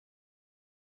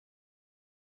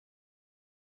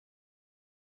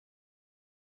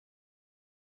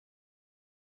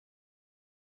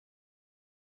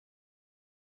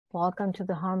Welcome to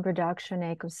the Harm Reduction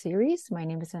Echo Series. My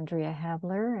name is Andrea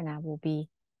Havler, and I will be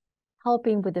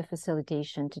helping with the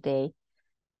facilitation today.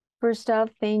 First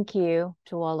off, thank you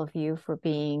to all of you for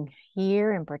being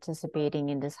here and participating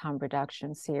in this harm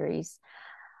reduction series.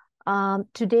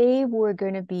 Today, we're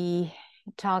going to be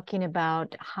talking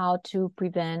about how to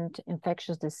prevent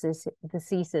infectious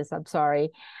diseases,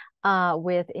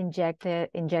 with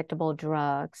injectable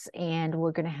drugs. And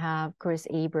we're going to have Chris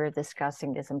Abert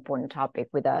discussing this important topic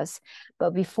with us.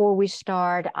 But before we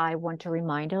start, I want to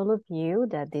remind all of you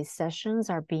that these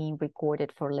sessions are being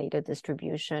recorded for later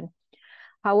distribution.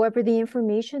 However, the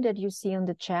information that you see on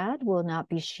the chat will not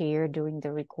be shared during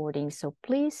the recording. So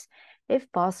please,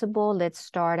 if possible, let's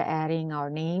start adding our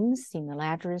names, email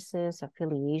addresses,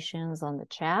 affiliations on the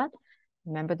chat.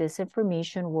 Remember, this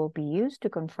information will be used to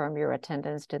confirm your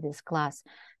attendance to this class,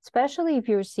 especially if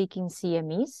you're seeking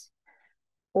CMEs,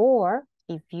 or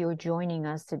if you're joining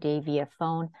us today via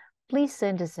phone, please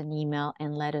send us an email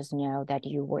and let us know that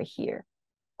you were here.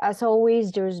 As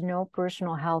always, there is no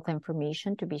personal health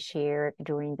information to be shared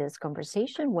during this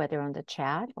conversation, whether on the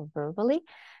chat or verbally,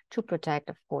 to protect,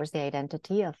 of course, the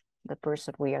identity of the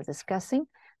person we are discussing.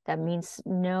 That means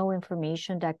no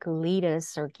information that could lead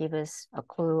us or give us a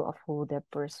clue of who the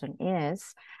person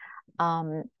is.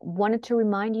 Wanted to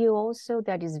remind you also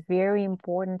that it's very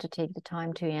important to take the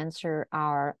time to answer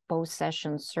our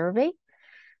post-session survey.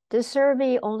 This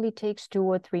survey only takes 2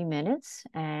 or 3 minutes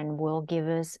and will give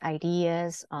us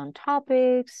ideas on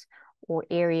topics or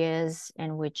areas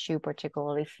in which you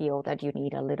particularly feel that you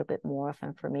need a little bit more of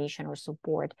information or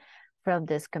support from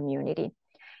this community.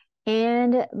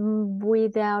 And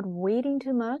without waiting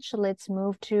too much, let's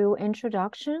move to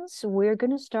introductions. We're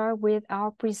going to start with our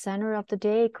presenter of the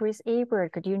day, Chris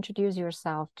Abert. Could you introduce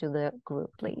yourself to the group,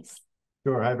 please?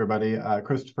 Sure. Hi, everybody.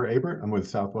 Christopher Abert. I'm with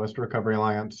Southwest Recovery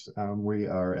Alliance. We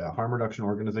are a harm reduction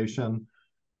organization.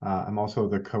 I'm also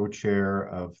the co-chair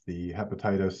of the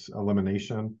Hepatitis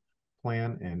Elimination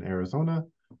Plan in Arizona,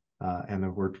 and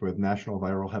I've worked with National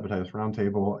Viral Hepatitis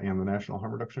Roundtable and the National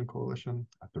Harm Reduction Coalition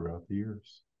throughout the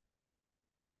years.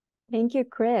 Thank you,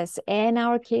 Chris. And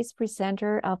our case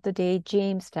presenter of the day,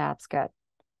 James Tapscott.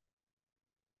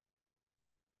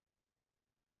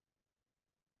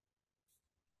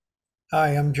 Hi,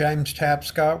 I'm James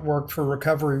Tapscott, work for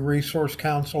Recovery Resource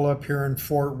Council up here in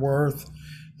Fort Worth.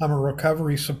 I'm a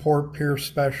recovery support peer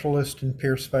specialist and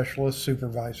peer specialist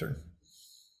supervisor.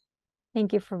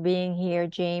 Thank you for being here,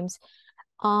 James.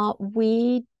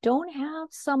 We don't have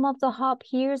some of the hub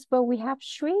peers, but we have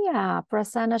Shreya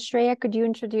Prasanna. Shreya, could you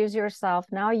introduce yourself?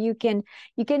 Now you can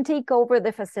take over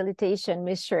the facilitation,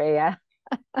 Miss Shreya.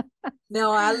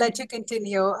 No, I'll let you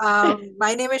continue.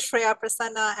 My name is Shreya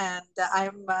Prasanna,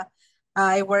 and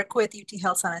I work with UT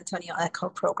Health San Antonio ECHO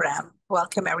program.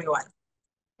 Welcome, everyone.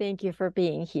 Thank you for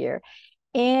being here.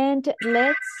 And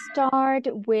let's start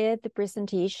with the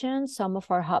presentation. Some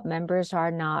of our hub members are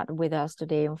not with us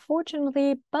today,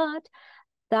 unfortunately, but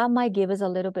that might give us a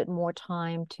little bit more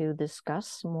time to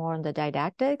discuss more on the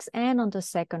didactics and on the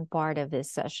second part of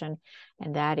this session,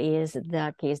 and that is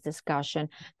the case discussion.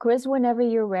 Chris, whenever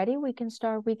you're ready, we can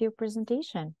start with your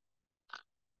presentation.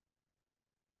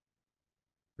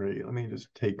 Great. Let me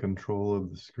just take control of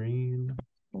the screen.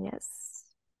 Yes.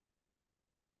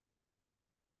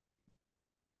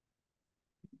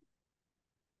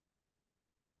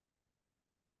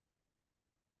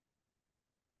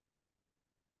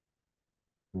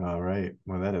 All right.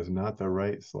 Well, that is not the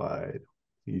right slide.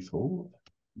 Please hold.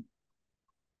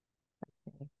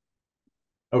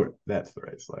 Oh, that's the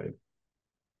right slide.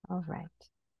 All right.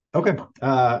 Okay.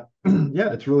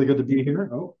 Yeah, it's really good to be here.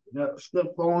 Oh, yeah, stuff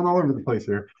falling all over the place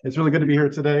here. It's really good to be here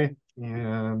today.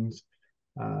 And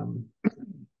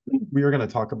we are going to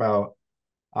talk about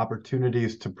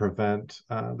opportunities to prevent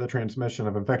the transmission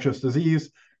of infectious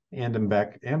disease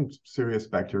and serious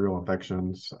bacterial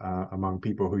infections among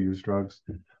people who use drugs.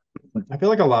 I feel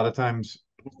like a lot of times,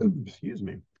 excuse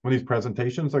me, when these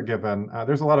presentations are given,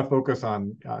 there's a lot of focus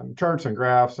on charts and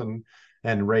graphs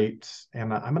and rates,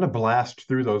 and I'm going to blast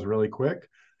through those really quick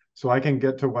so I can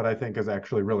get to what I think is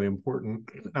actually really important.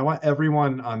 I want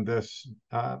everyone on this,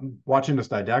 watching this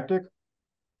didactic,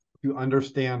 to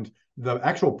understand the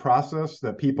actual process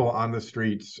that people on the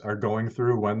streets are going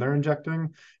through when they're injecting,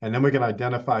 and then we can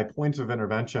identify points of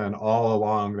intervention all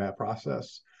along that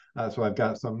process. So I've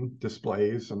got some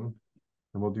displays and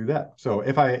we'll do that. So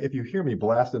if you hear me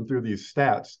blasting through these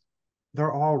stats,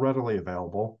 they're all readily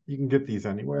available. You can get these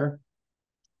anywhere.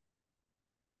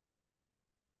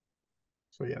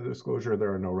 So yeah, disclosure,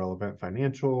 there are no relevant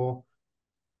financial.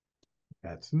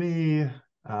 That's me.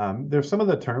 There's some of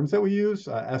the terms that we use,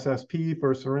 SSP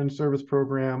for syringe service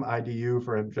program, IDU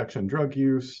for injection drug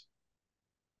use.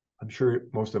 I'm sure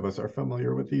most of us are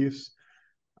familiar with these.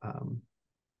 I'm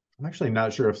actually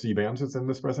not sure if CBAMS is in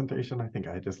this presentation. I think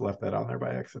I just left that on there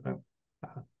by accident.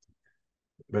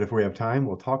 But if we have time,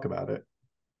 we'll talk about it.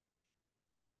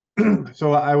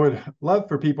 So I would love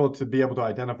for people to be able to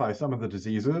identify some of the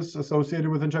diseases associated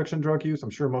with injection drug use. I'm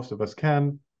sure most of us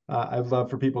can. I'd love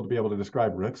for people to be able to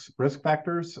describe risk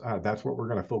factors. That's what we're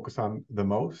going to focus on the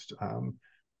most.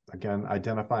 Again,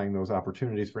 identifying those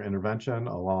opportunities for intervention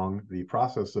along the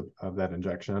process of that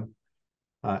injection.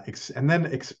 And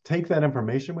then take that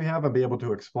information we have and be able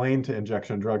to explain to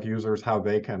injection drug users how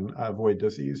they can avoid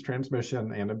disease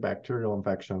transmission and a bacterial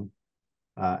infection.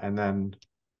 And then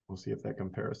we'll see if that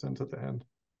comparison's at the end.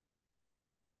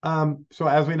 So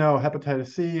as we know,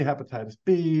 hepatitis C, hepatitis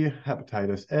B,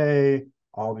 hepatitis A,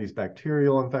 all these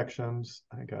bacterial infections.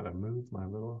 I gotta move my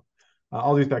little,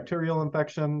 all these bacterial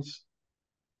infections.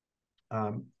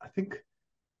 I think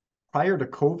prior to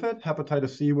COVID,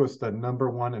 hepatitis C was the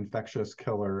 #1 infectious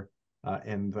killer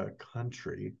in the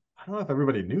country. I don't know if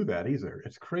everybody knew that either.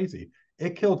 It's crazy.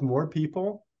 It killed more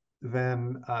people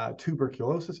than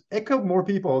tuberculosis. It killed more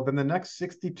people than the next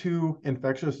 62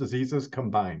 infectious diseases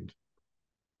combined,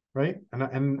 right?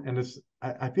 And it's,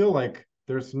 I feel like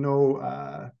there's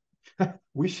no,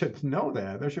 we should know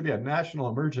that. There should be a national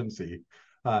emergency.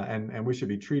 And we should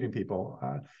be treating people.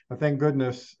 But thank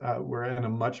goodness we're in a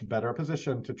much better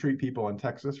position to treat people in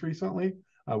Texas recently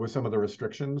with some of the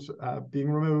restrictions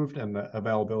being removed and the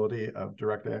availability of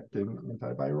direct-acting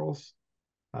antivirals.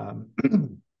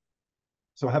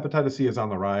 So hepatitis C is on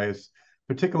the rise.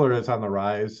 Particular is on the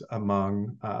rise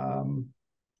among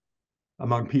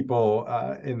people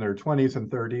in their 20s and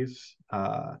 30s.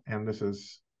 And this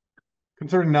is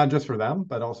concerning not just for them,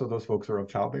 but also those folks who are of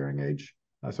childbearing age.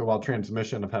 So while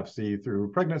transmission of hep C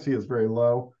through pregnancy is very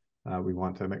low, we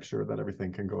want to make sure that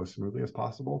everything can go as smoothly as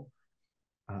possible.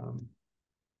 And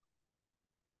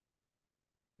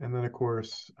then, of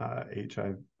course,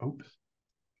 HIV. Oops.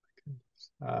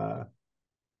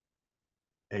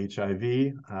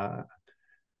 HIV.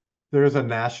 There is a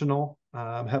national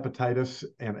hepatitis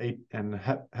and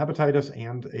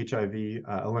HIV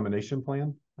elimination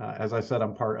plan. As I said,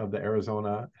 I'm part of the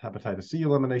Arizona hepatitis C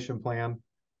elimination plan.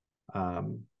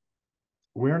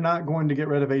 We're not going to get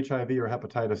rid of HIV or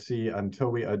hepatitis C until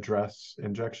we address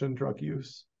injection drug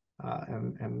use.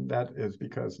 And that is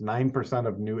because 9%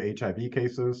 of new HIV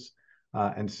cases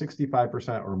and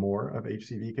 65% or more of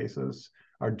HCV cases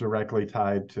are directly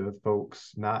tied to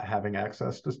folks not having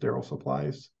access to sterile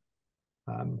supplies.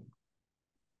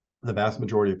 The vast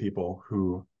majority of people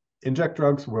who inject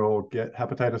drugs will get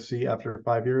hepatitis C after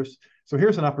 5 years. So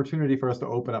here's an opportunity for us to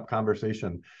open up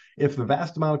conversation. If the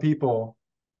vast amount of people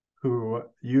who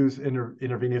use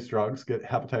intravenous drugs get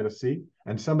hepatitis C,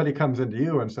 and somebody comes into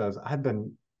you and says, I've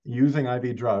been using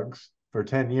IV drugs for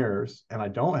 10 years and I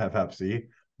don't have hep C,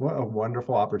 what a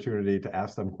wonderful opportunity to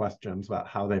ask them questions about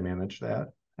how they manage that,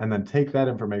 and then take that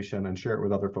information and share it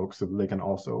with other folks so that they can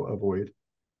also avoid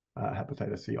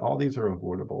hepatitis C. All these are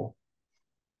avoidable.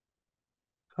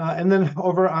 And then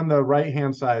over on the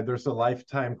right-hand side, there's the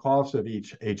lifetime cost of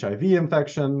each HIV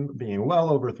infection being well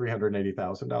over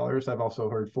 $380,000. I've also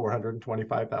heard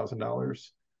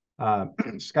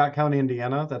 $425,000. Scott County,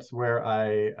 Indiana, that's where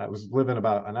I was living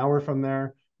about an hour from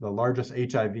there, the largest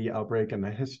HIV outbreak in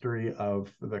the history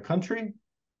of the country.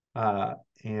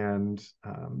 And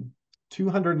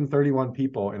 231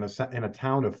 people in a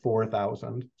town of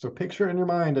 4,000. So picture in your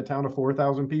mind a town of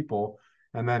 4,000 people,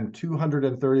 and then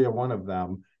 231 of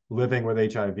them living with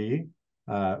HIV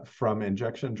from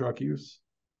injection drug use.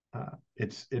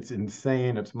 It's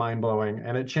insane, it's mind-blowing,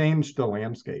 and it changed the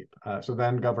landscape. So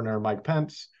then Governor Mike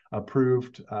Pence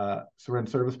approved syringe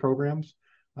service programs,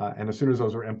 and as soon as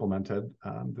those were implemented,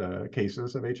 the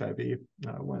cases of HIV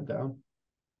went down.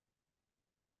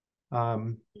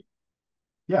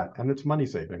 Yeah, and it's money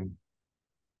saving.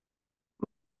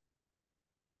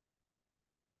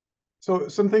 So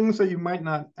some things that you might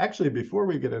not, actually, before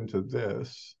we get into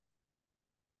this,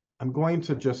 I'm going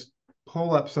to just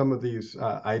pull up some of these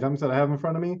items that I have in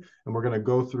front of me, and we're going to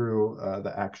go through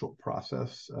the actual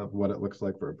process of what it looks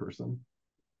like for a person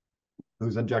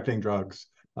who's injecting drugs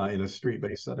in a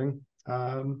street-based setting.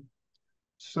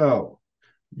 So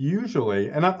usually,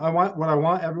 and what I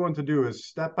want everyone to do is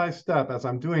step by step, as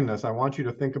I'm doing this, I want you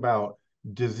to think about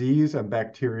disease and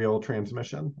bacterial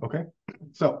transmission, okay?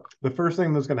 So the first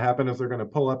thing that's going to happen is they're going to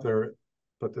pull up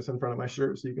put this in front of my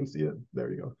shirt so you can see it.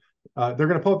 There you go. They're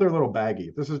going to pull up their little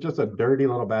baggie. This is just a dirty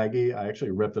little baggie. I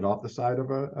actually ripped it off the side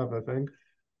of a thing.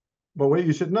 But what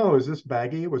you should know is this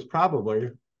baggie was probably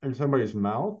in somebody's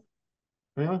mouth.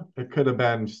 Yeah, it could have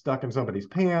been stuck in somebody's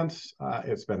pants.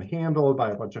 It's been handled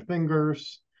by a bunch of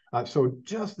fingers. So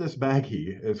just this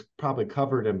baggie is probably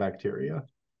covered in bacteria.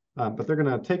 But they're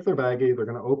going to take their baggie, they're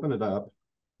going to open it up.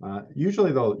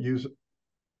 Usually they'll use,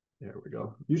 there we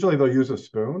go. Usually they'll use a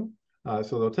spoon.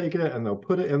 So they'll take it and they'll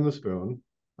put it in the spoon.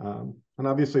 And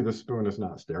obviously the spoon is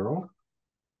not sterile.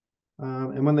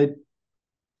 And when they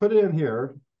put it in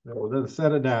here, they'll then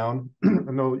set it down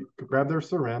and they'll grab their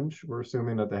syringe. We're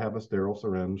assuming that they have a sterile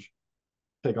syringe.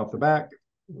 Take off the back,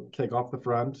 take off the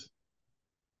front,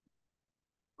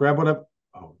 grab one up.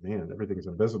 Oh man, everything's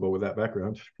invisible with that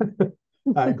background.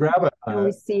 Grab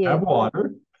we see grab it.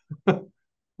 water, and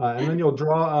then you'll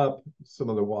draw up some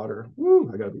of the water. Woo,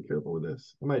 I gotta be careful with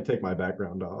this. I might take my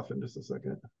background off in just a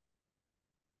second.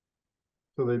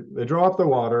 So they draw up the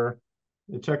water,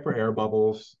 they check for air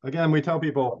bubbles. Again, we tell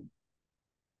people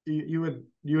you would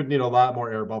need a lot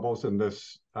more air bubbles than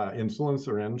this insulin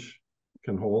syringe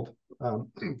can hold.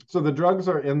 So the drugs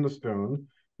are in the spoon,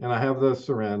 and I have the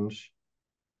syringe,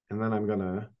 and then I'm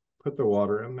gonna put the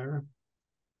water in there.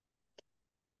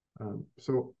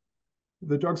 So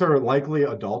the drugs are likely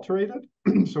adulterated.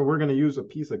 So we're gonna use a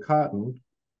piece of cotton.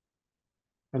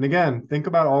 And again, think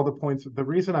about all the points. The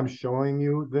reason I'm showing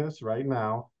you this right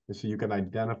now is so you can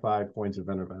identify points of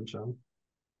intervention.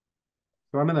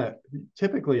 So I'm gonna,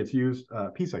 typically it's used, a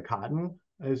piece of cotton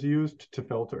is used to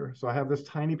filter. So I have this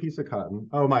tiny piece of cotton.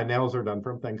 Oh, my nails are done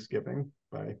from Thanksgiving,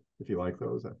 if you like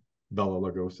those, Bella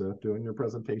Lugosa doing your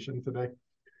presentation today.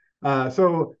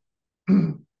 So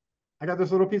I got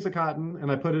this little piece of cotton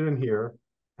and I put it in here.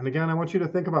 And again, I want you to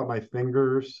think about my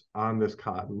fingers on this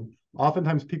cotton.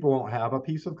 Oftentimes people won't have a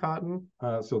piece of cotton,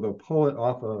 so they'll pull it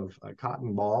off of a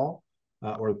cotton ball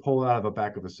or pull it out of the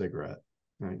back of a cigarette.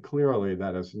 And clearly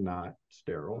that is not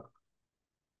sterile.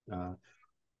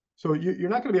 So you're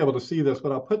not going to be able to see this,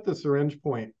 but I'll put the syringe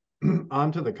point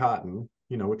onto the cotton,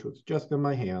 which was just in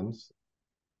my hands.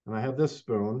 And I have this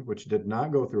spoon, which did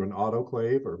not go through an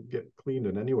autoclave or get cleaned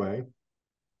in any way.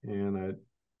 And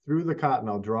through the cotton,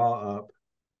 I'll draw up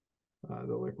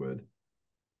the liquid.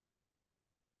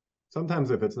 Sometimes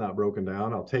if it's not broken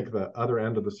down, I'll take the other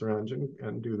end of the syringe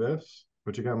and do this,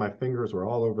 which again, my fingers were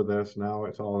all over this. Now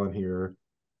it's all in here.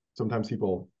 Sometimes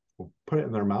people will put it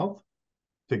in their mouth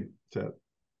to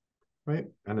right,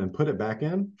 and then put it back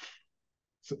in.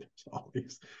 So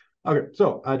always. Okay,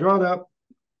 so I draw it up,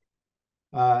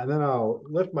 and then I'll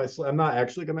lift my, I'm not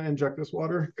actually going to inject this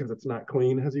water because it's not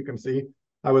clean, as you can see.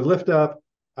 I would lift up,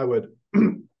 I would,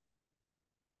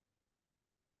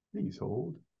 please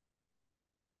hold.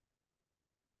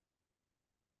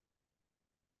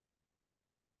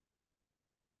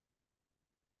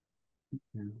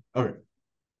 Okay.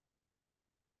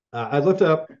 I'd lift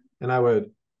up and I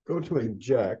would go to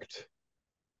inject.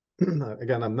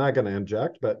 Again, I'm not going to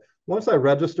inject, but once I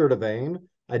registered a vein,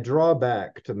 I draw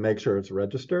back to make sure it's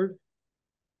registered.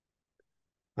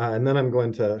 And then I'm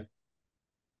going to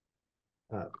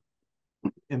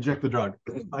inject the drug.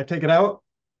 I take it out.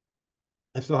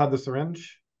 I still have the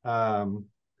syringe.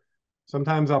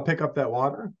 Sometimes I'll pick up that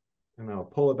water and I'll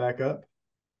pull it back up.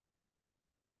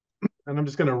 And I'm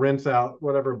just going to rinse out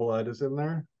whatever blood is in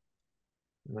there.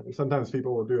 Sometimes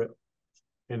people will do it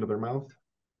into their mouth.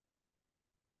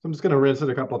 So I'm just going to rinse it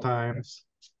a couple times,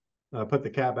 put the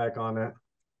cap back on it,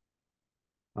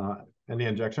 and the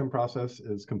injection process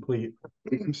is complete.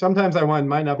 Sometimes I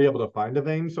might not be able to find a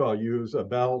vein, so I'll use a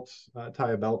belt,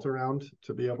 tie a belt around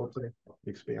to be able to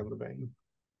expand the vein.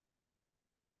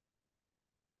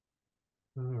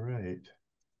 All right.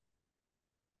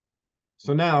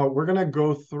 So now we're going to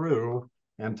go through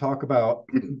and talk about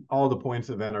all the points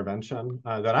of intervention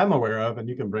that I'm aware of, and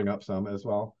you can bring up some as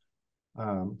well.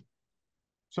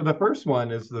 So the first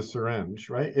one is the syringe,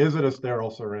 right? Is it a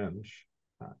sterile syringe?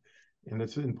 And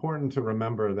it's important to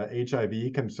remember that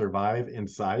HIV can survive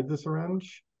inside the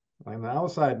syringe. On the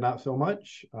outside, not so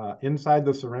much. Inside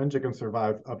the syringe, it can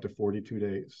survive up to 42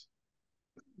 days.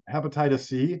 Hepatitis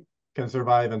C can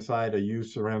survive inside a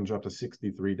used syringe up to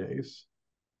 63 days.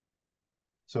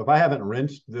 So if I haven't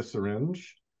rinsed this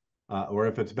syringe, or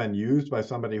if it's been used by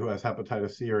somebody who has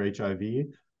hepatitis C or HIV,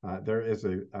 there is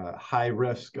a high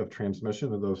risk of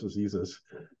transmission of those diseases.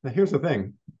 Now, here's the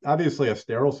thing. Obviously, a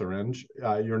sterile syringe,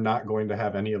 you're not going to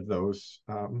have any of those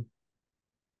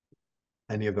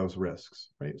risks,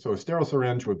 right? So a sterile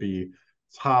syringe would be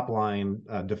top line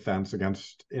defense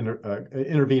against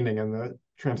intervening in the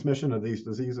transmission of these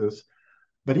diseases.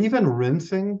 But even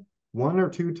rinsing 1 or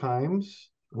 2 times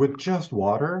with just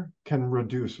water can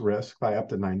reduce risk by up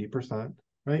to 90%,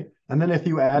 right? And then if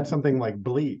you add something like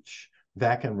bleach,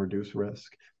 that can reduce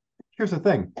risk. Here's the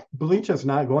thing. Bleach is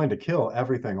not going to kill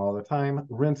everything all the time.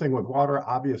 Rinsing with water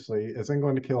obviously isn't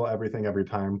going to kill everything every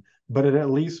time, but it at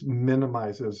least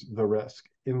minimizes the risk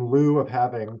in lieu of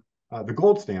having the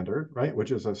gold standard, right,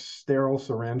 which is a sterile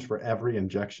syringe for every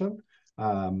injection.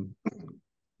 There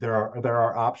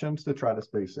are options to try to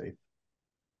stay safe.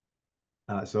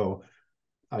 So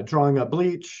drawing up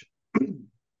bleach,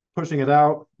 pushing it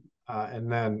out,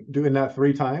 and then doing that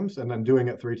 3 times, and then doing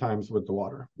it 3 times with the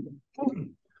water.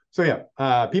 So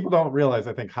yeah, people don't realize,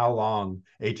 I think, how long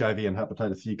HIV and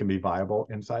hepatitis C can be viable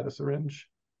inside a syringe.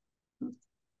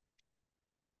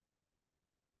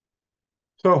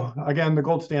 So again, the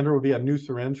gold standard would be a new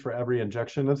syringe for every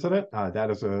injection incident.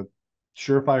 That is a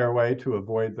surefire way to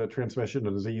avoid the transmission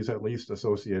of disease, at least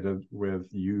associated with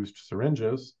used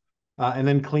syringes. And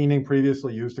then cleaning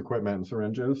previously used equipment and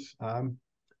syringes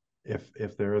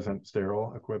if there isn't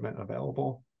sterile equipment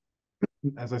available.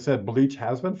 As I said, bleach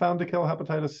has been found to kill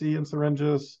hepatitis C in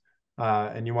syringes,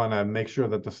 and you want to make sure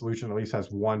that the solution at least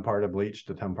has 1 part of bleach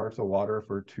to 10 parts of water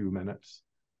for 2 minutes.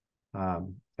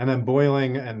 And then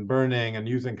boiling and burning and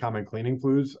using common cleaning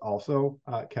fluids also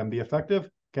can be effective.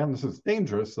 Again, this is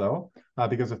dangerous though,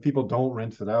 because if people don't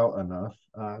rinse it out enough,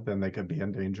 then they could be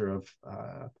in danger of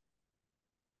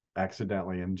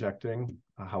accidentally injecting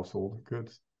household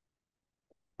goods.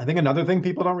 I think another thing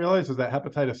people don't realize is that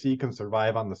hepatitis C can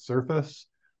survive on the surface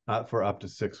for up to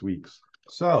 6 weeks.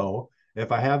 So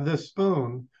if I have this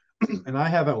spoon and I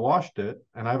haven't washed it,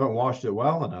 and I haven't washed it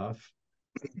well enough,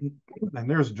 and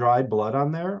there's dried blood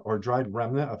on there or dried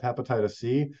remnant of hepatitis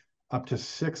C up to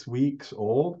 6 weeks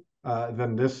old,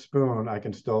 then this spoon, I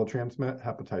can still transmit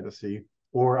hepatitis C,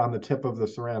 or on the tip of the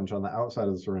syringe, on the outside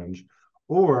of the syringe.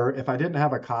 Or if I didn't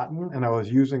have a cotton and I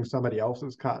was using somebody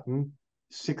else's cotton,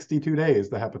 62 days,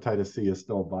 the hepatitis C is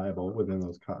still viable within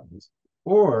those cottons.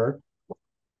 Or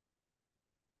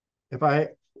if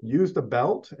I used a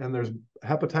belt and there's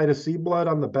hepatitis C blood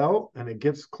on the belt and it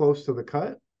gets close to the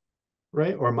cut,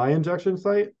 right, or my injection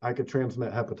site, I could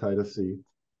transmit hepatitis C.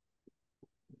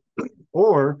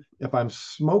 Or if I'm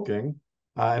smoking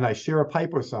and I share a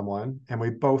pipe with someone and we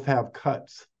both have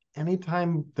cuts,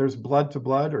 anytime there's blood to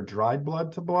blood or dried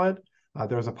blood to blood,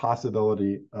 there's a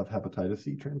possibility of hepatitis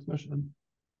C transmission.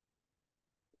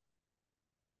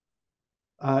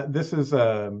 This is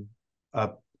a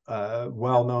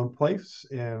well-known place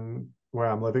in where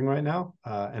I'm living right now,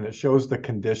 and it shows the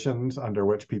conditions under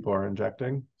which people are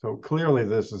injecting. So clearly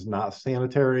this is not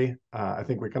sanitary. I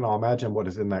think we can all imagine what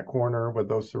is in that corner with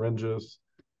those syringes.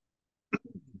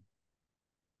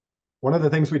 One of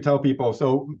the things we tell people,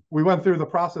 so we went through the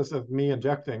process of me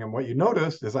injecting, and what you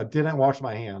noticed is I didn't wash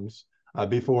my hands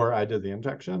before I did the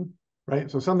injection,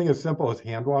 right? So something as simple as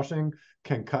hand washing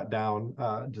can cut down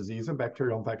disease and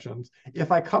bacterial infections.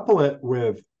 If I couple it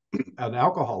with an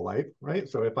alcohol wipe, right?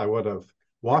 So if I would have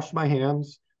washed my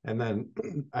hands and then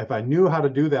if I knew how to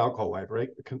do the alcohol wipe, right,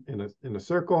 in a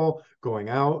circle going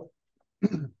out,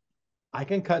 I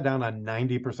can cut down on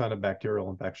 90% of bacterial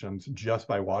infections just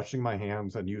by washing my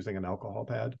hands and using an alcohol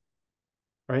pad,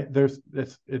 right?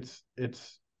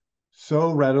 It's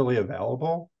so readily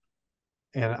available.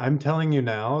 And I'm telling you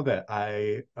now that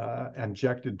I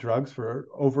injected drugs for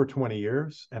over 20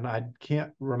 years, and I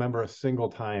can't remember a single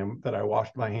time that I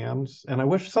washed my hands. And I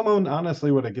wish someone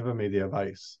honestly would have given me the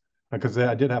advice, because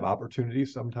I did have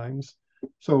opportunities sometimes.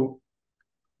 So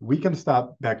we can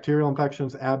stop bacterial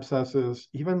infections, abscesses,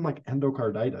 even like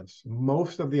endocarditis.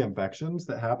 Most of the infections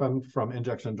that happen from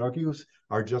injection drug use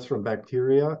are just from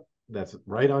bacteria that's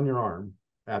right on your arm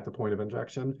at the point of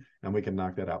injection, and we can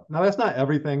knock that out. Now, that's not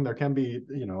everything. There can be,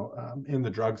 in the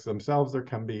drugs themselves, there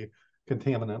can be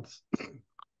contaminants.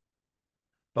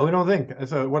 But we don't think.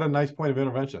 What a nice point of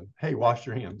intervention. Hey, wash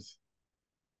your hands.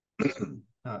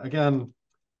 Again,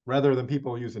 rather than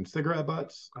people using cigarette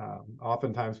butts,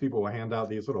 oftentimes people will hand out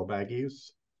these little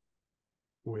baggies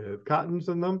with cottons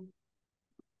in them.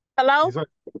 Hello?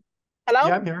 Hello?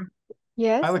 Yeah, I'm here.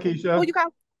 Yes. Hi, Lakeisha. Who you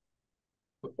call?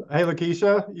 Hey,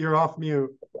 Lakeisha, you're off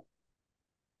mute.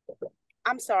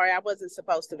 I'm sorry, I wasn't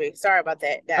supposed to be. Sorry about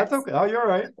that, guys. That's okay. Oh, you're all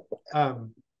right.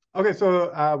 Okay,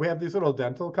 so we have these little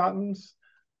dental cottons,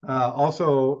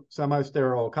 also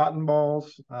semi-sterile cotton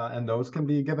balls, and those can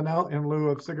be given out in lieu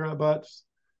of cigarette butts.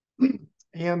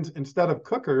 And instead of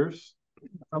cookers,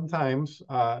 sometimes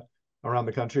around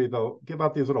the country, they'll give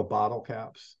out these little bottle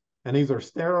caps. And these are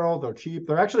sterile, they're cheap.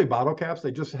 They're actually bottle caps. They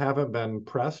just haven't been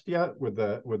pressed yet with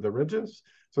the ridges.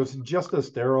 So it's just a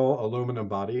sterile aluminum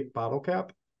bottle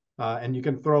cap. And you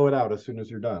can throw it out as soon as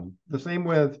you're done. The same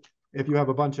with if you have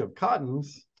a bunch of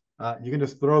cottons, you can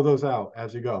just throw those out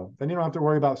as you go. Then you don't have to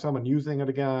worry about someone using it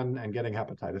again and getting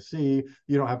hepatitis C.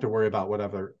 You don't have to worry about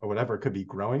whatever could be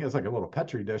growing. It's like a little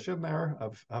petri dish in there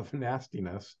of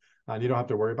nastiness. And you don't have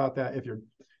to worry about that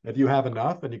if you have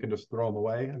enough, and you can just throw them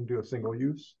away and do a single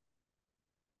use.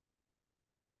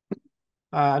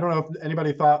 I don't know if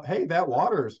anybody thought, hey, that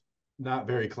water's not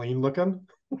very clean looking.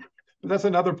 But that's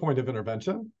another point of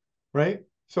intervention, right?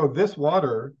 So this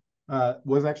water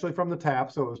was actually from the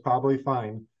tap, so it was probably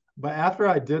fine. But after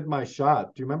I did my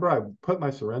shot, do you remember I put my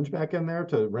syringe back in there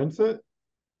to rinse it?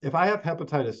 If I have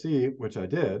hepatitis C, which I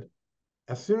did,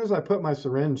 as soon as I put my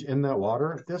syringe in that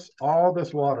water, all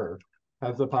this water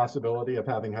has the possibility of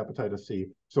having hepatitis C.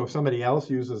 So if somebody else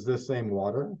uses this same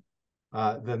water,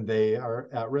 then they are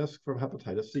at risk from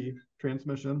hepatitis C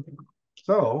transmission.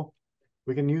 So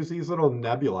we can use these little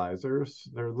nebulizers.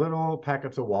 They're little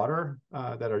packets of water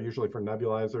that are usually for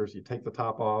nebulizers. You take the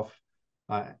top off,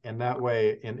 and that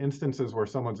way, in instances where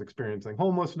someone's experiencing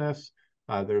homelessness,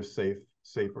 there's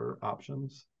safer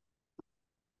options.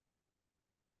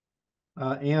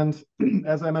 And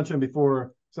as I mentioned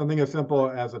before, something as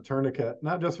simple as a tourniquet,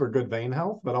 not just for good vein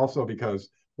health, but also because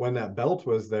when that belt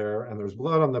was there and there's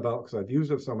blood on the belt because I've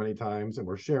used it so many times and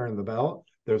we're sharing the belt,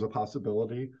 there's a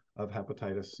possibility of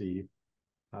hepatitis C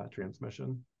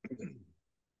transmission.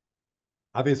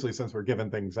 Obviously, since we're giving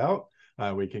things out,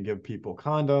 we can give people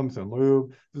condoms and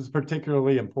lube. This is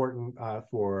particularly important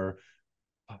for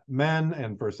men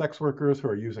and for sex workers who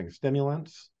are using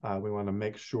stimulants. We want to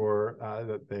make sure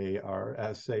that they are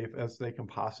as safe as they can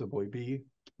possibly be.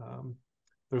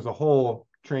 There's a whole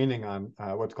training on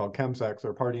what's called chemsex,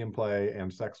 or party and play,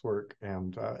 and sex work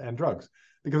and drugs,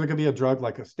 because it could be a drug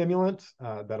like a stimulant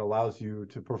that allows you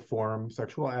to perform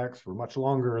sexual acts for much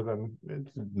longer than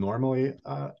it's normally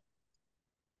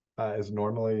is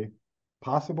normally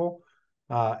possible,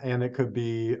 and it could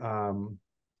be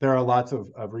there are lots of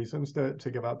reasons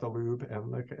to give out the lube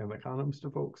and the condoms to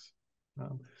folks.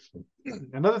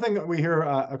 Another thing that we hear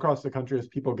across the country is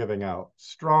people giving out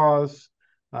straws.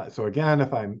 So again,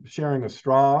 if I'm sharing a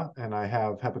straw and I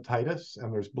have hepatitis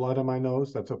and there's blood in my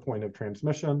nose, that's a point of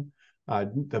transmission.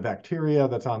 The bacteria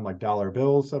that's on like dollar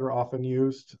bills that are often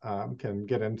used can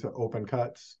get into open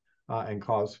cuts and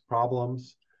cause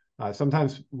problems.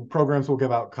 Sometimes programs will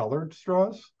give out colored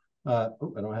straws. I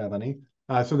don't have any.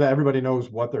 So that everybody knows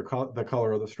what the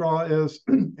color of the straw is.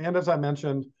 And as I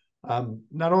mentioned,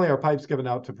 not only are pipes given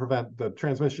out to prevent the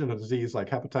transmission of disease like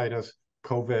hepatitis,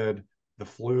 COVID, the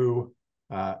flu,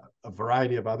 a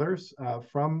variety of others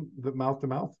from the mouth to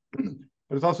mouth,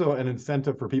 but it's also an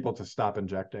incentive for people to stop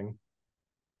injecting.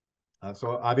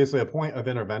 So obviously a point of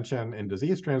intervention in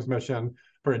disease transmission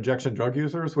for injection drug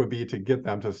users would be to get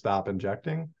them to stop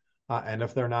injecting. And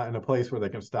if they're not in a place where they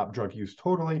can stop drug use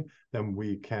totally, then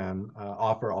we can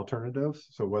offer alternatives.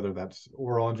 So whether that's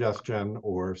oral ingestion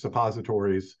or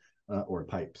suppositories or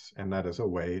pipes, and that is a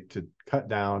way to cut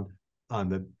down on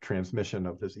the transmission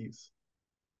of disease.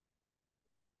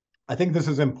 I think this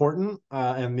is important,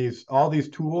 and all these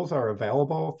tools are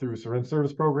available through syringe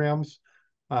service programs.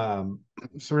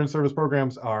 Syringe service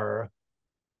programs are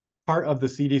part of the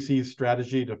CDC's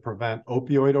strategy to prevent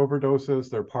opioid overdoses.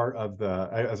 They're part of the,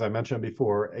 as I mentioned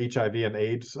before, HIV and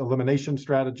AIDS elimination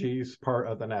strategies, part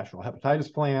of the National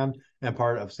Hepatitis Plan, and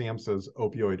part of SAMHSA's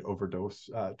opioid overdose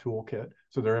toolkit.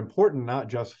 So they're important not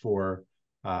just for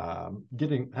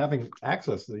having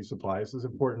access to these supplies is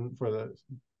important for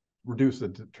reduce the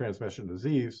transmission of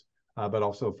disease, but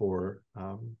also for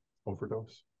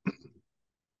overdose.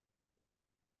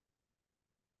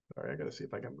 Sorry, I got to see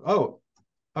if I can. Oh,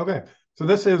 okay. So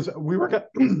this is, I'm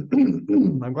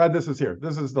glad this is here.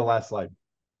 This is the last slide.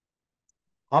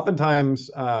 Oftentimes,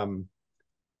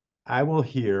 I will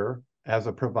hear as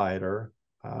a provider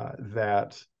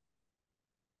that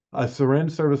a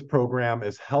syringe service program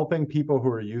is helping people who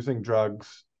are using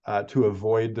drugs to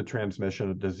avoid the transmission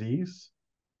of disease.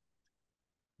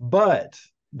 But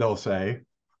they'll say,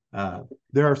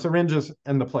 there are syringes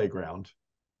in the playground.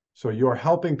 So you're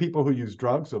helping people who use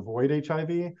drugs avoid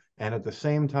HIV, and at the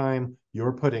same time,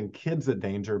 you're putting kids at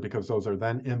danger because those are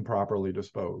then improperly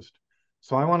disposed.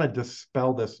 So I want to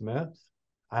dispel this myth,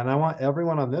 and I want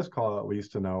everyone on this call at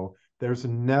least to know there's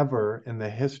never in the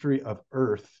history of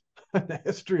Earth, the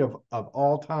history of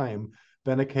all time,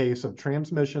 been a case of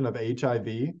transmission of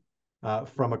HIV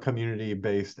from a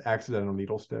community-based accidental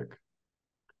needle stick.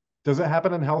 Does it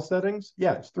happen in health settings?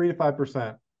 Yeah, it's 3 to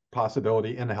 5%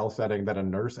 possibility in a health setting that a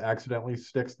nurse accidentally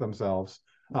sticks themselves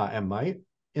and might.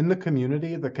 In the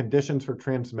community, the conditions for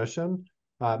transmission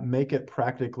make it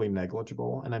practically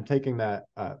negligible. And I'm taking that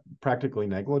practically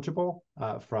negligible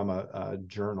from a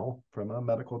journal, from a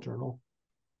medical journal.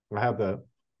 I have the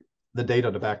the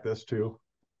data to back this too.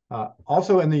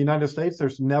 Also in the United States,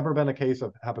 there's never been a case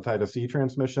of hepatitis C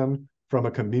transmission from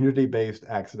a community-based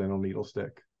accidental needle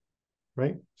stick,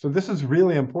 right? So this is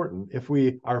really important. If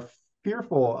we are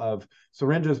fearful of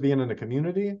syringes being in the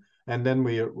community, and then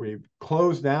we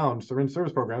close down syringe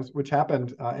service programs, which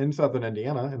happened in Southern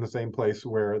Indiana, in the same place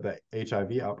where the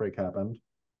HIV outbreak happened,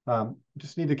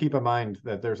 just need to keep in mind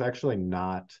that there's actually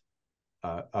not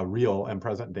a real and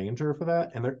present danger for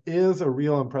that. And there is a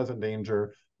real and present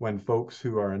danger when folks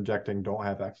who are injecting don't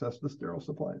have access to sterile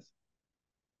supplies.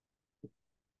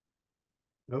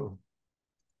 Oh.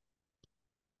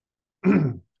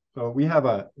 So we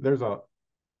have there's a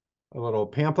little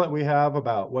pamphlet we have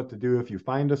about what to do if you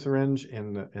find a syringe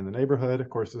in the neighborhood. Of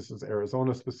course, this is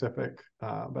Arizona specific,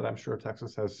 but I'm sure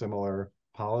Texas has similar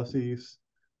policies.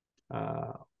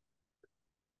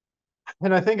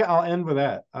 And I think I'll end with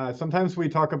that. Sometimes we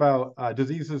talk about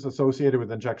diseases associated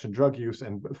with injection drug use,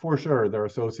 and for sure they're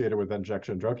associated with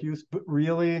injection drug use, but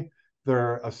really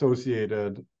they're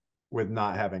associated with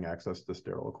not having access to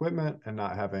sterile equipment and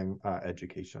not having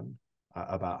education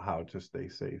about how to stay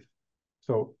safe.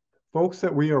 So folks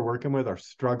that we are working with are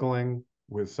struggling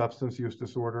with substance use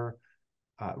disorder.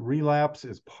 Relapse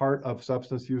is part of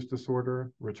substance use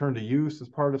disorder. Return to use is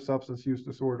part of substance use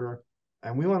disorder.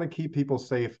 And we want to keep people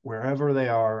safe wherever they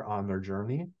are on their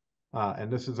journey.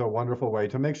 And this is a wonderful way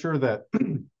to make sure that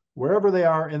wherever they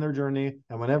are in their journey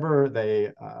and whenever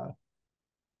they,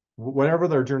 whatever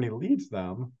their journey leads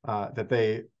them, that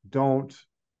they don't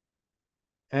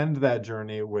end that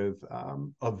journey with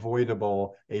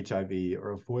avoidable HIV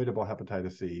or avoidable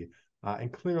hepatitis C,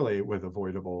 and clearly with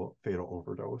avoidable fatal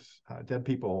overdose. Dead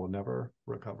people will never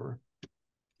recover.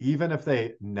 Even if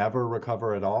they never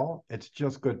recover at all, it's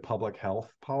just good public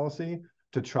health policy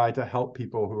to try to help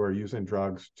people who are using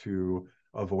drugs to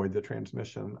avoid the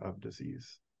transmission of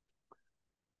disease.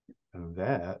 And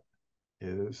that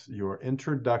is your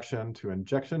introduction to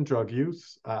injection drug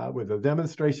use with a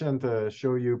demonstration to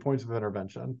show you points of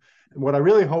intervention. And what I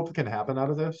really hope can happen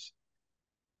out of this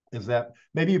is that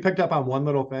maybe you picked up on one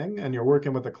little thing and you're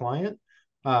working with a client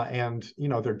and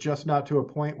they're just not to a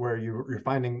point where you're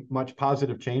finding much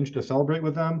positive change to celebrate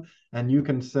with them. And you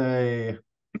can say,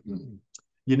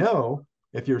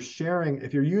 if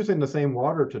you're using the same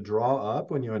water to draw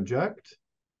up when you inject,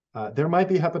 there might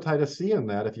be hepatitis C in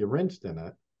that if you rinsed in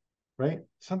it, right?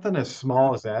 Something as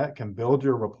small as that can build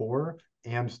your rapport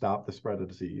and stop the spread of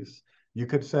disease. You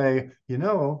could say,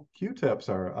 Q-tips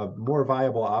are a more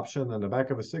viable option than the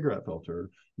back of a cigarette filter.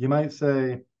 You might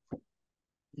say,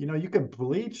 you can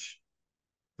bleach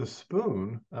the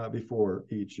spoon before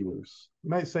each use. You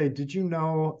might say, did you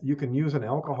know you can use an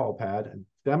alcohol pad and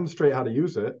demonstrate how to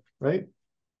use it, right?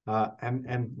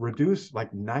 And reduce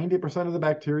like 90% of the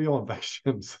bacterial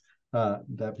infections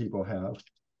that people have.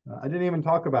 I didn't even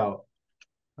talk about,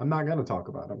 I'm not going to talk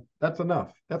about them. That's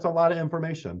enough. That's a lot of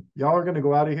information. Y'all are going to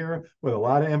go out of here with a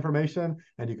lot of information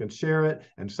and you can share it.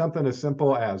 And something as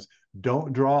simple as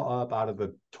don't draw up out of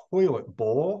the toilet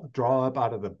bowl, draw up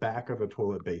out of the back of the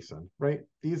toilet basin, right?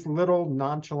 These little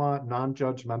nonchalant,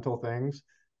 non-judgmental things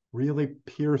really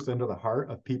pierce into the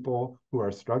heart of people who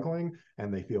are struggling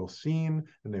and they feel seen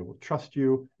and they will trust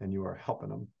you and you are helping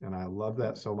them. And I love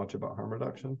that so much about harm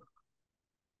reduction.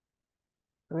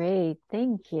 Great.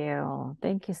 Thank you.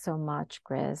 Thank you so much,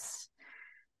 Chris.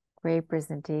 Great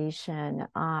presentation.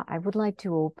 I would like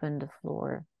to open the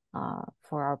floor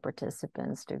for our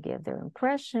participants to give their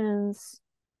impressions,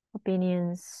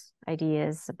 opinions,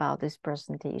 ideas about this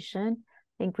presentation.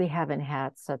 I think we haven't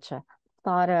had such a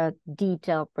thought out,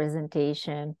 detailed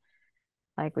presentation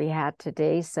like we had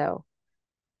today. So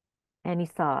any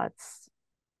thoughts?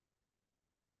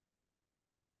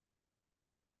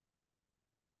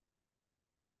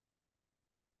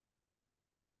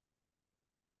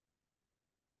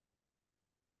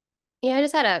 Yeah, I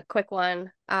just had a quick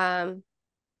one.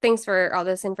 Thanks for all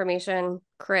this information,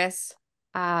 Chris.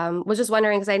 Was just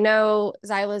wondering, because I know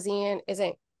xylazine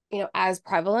isn't, as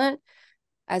prevalent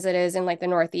as it is in like the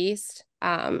Northeast.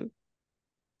 So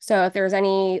if there's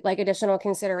any like additional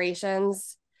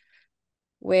considerations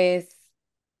with,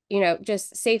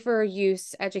 just safer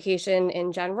use education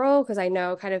in general, because I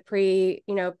know kind of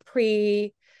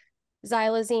pre-xylazine,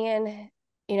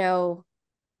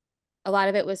 a lot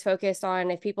of it was focused on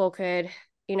if people could,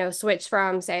 switch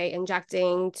from, say,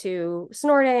 injecting to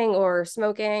snorting or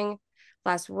smoking,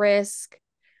 less risk.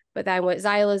 But then with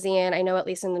xylazine, I know at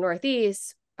least in the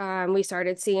Northeast, we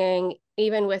started seeing,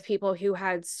 even with people who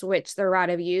had switched their route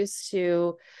of use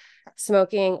to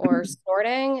smoking or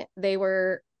snorting, they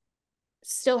were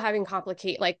still having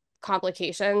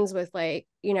complications with the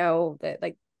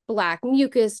black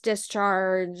mucus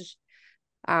discharge,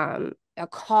 a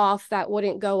cough that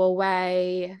wouldn't go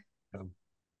away.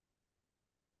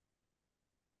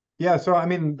 Yeah, so I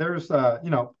mean, there's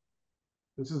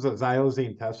this is a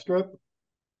xylazine test strip,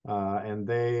 and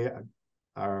they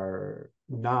are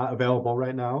not available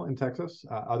right now in Texas.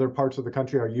 Other parts of the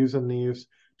country are using these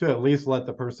to at least let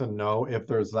the person know if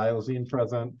there's xylazine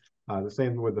present. The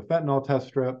same with the fentanyl test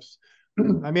strips.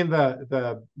 I mean,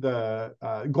 the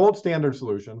gold standard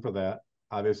solution for that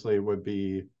obviously would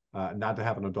be not to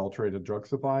have an adulterated drug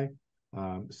supply.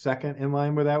 Second in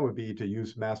line with that would be to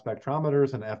use mass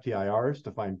spectrometers and FTIRs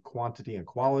to find quantity and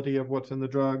quality of what's in the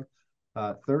drug.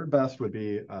 Third best would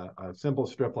be a simple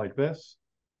strip like this.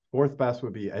 Fourth best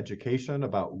would be education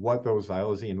about what those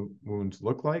xylazine wounds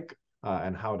look like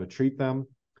and how to treat them.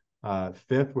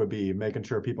 Fifth would be making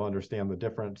sure people understand the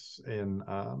difference in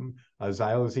a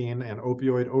xylazine and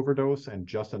opioid overdose and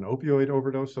just an opioid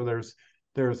overdose. So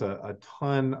there's a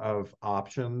ton of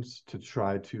options to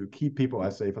try to keep people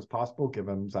as safe as possible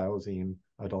given xylazine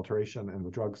adulteration in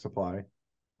the drug supply.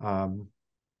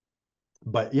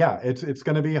 But yeah, it's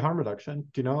going to be harm reduction.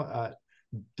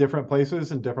 Different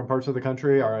places in different parts of the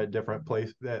country are at different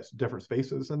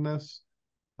spaces in this,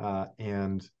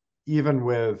 and even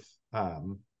with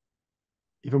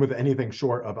anything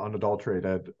short of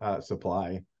unadulterated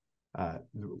supply,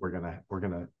 we're gonna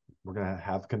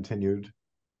have continued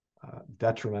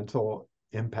detrimental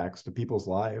impacts to people's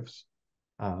lives.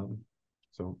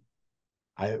 So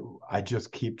I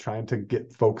just keep trying to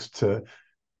get folks to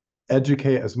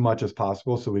educate as much as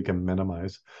possible so we can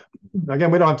minimize. Again,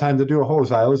 we don't have time to do a whole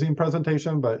xylazine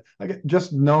presentation, but again,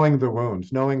 just knowing the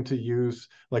wounds, knowing to use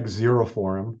like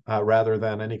Zeroform rather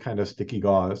than any kind of sticky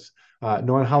gauze,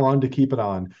 knowing how long to keep it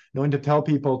on, knowing to tell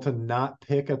people to not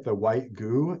pick at the white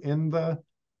goo in the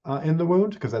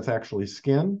wound because that's actually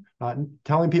skin.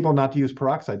 Telling people not to use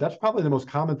peroxide. That's probably the most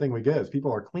common thing we get is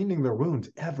people are cleaning their wounds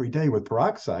every day with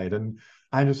peroxide. And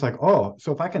I'm just like, oh,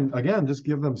 so if I can, again, just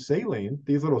give them saline,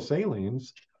 these little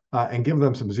salines, and give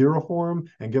them some Zeroform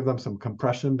and give them some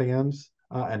compression bands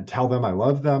and tell them I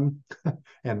love them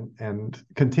and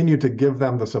continue to give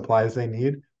them the supplies they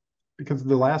need. Because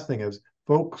the last thing is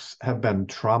folks have been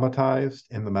traumatized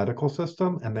in the medical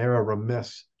system and they are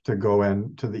remiss to go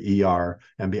into the ER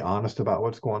and be honest about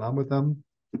what's going on with them.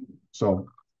 So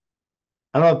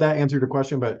I don't know if that answered your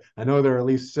question, but I know there are at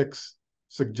least 6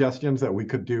 suggestions that we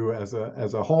could do as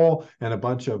a whole and a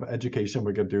bunch of education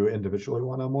we could do individually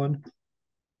one-on-one.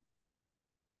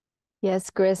 Yes,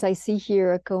 Chris, I see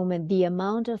here a comment. The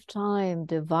amount of time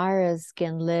the virus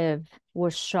can live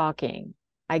was shocking.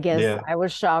 I guess I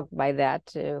was shocked by that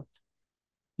too.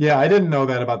 Yeah, I didn't know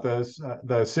that about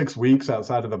the 6 weeks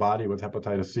outside of the body with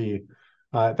hepatitis C.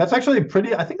 That's actually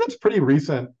I think that's pretty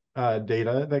recent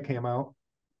data that came out.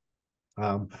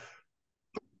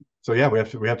 So yeah, we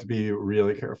have to be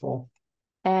really careful.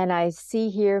 And I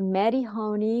see here,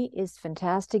 Medihoney is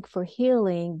fantastic for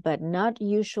healing, but not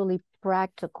usually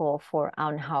practical for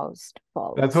unhoused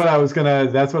folks. That's what I was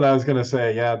gonna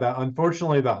say. Yeah, that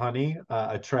unfortunately the honey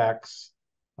attracts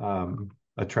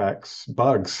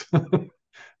bugs.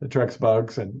 Attracts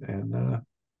bugs and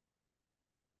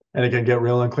it can get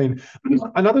real unclean.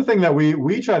 Another thing that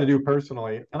we try to do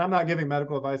personally, and I'm not giving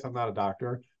medical advice, I'm not a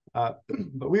doctor,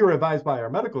 but we were advised by our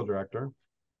medical director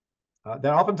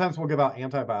that oftentimes we'll give out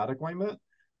antibiotic ointment.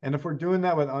 And if we're doing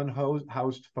that with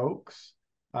unhoused folks,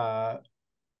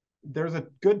 there's a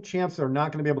good chance they're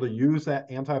not going to be able to use that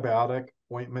antibiotic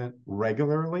ointment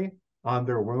regularly on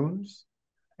their wounds.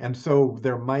 And so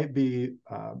there might be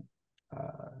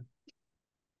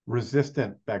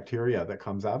resistant bacteria that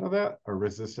comes out of that or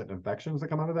resistant infections that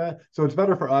come out of that. So it's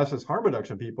better for us as harm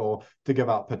reduction people to give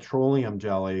out petroleum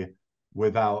jelly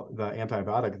without the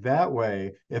antibiotic. That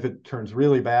way, if it turns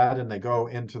really bad and they go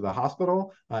into the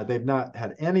hospital, they've not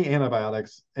had any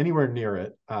antibiotics anywhere near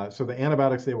it. So the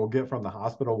antibiotics they will get from the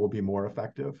hospital will be more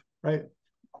effective, right?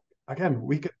 Again,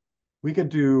 we could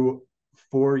do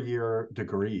 4-year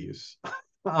degrees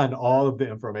on all of the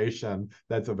information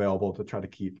that's available to try to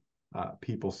keep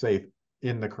people safe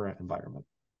in the current environment.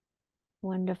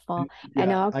 Wonderful. Yeah,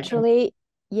 and actually,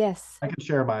 yes. I can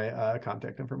share my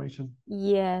contact information.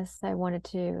 Yes, I wanted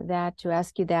to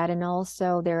ask you that. And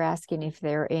also they're asking if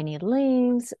there are any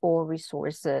links or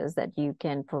resources that you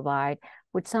can provide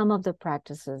with some of the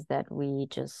practices that we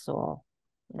just saw,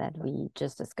 that we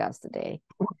just discussed today.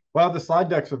 Well, the slide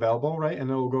deck's available, right? And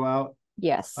it will go out.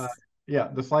 Yes. Yeah,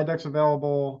 the slide deck's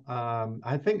available.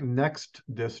 I think Next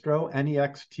Distro,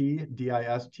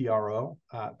 NEXTDISTRO,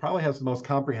 probably has the most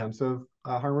comprehensive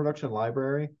harm reduction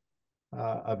library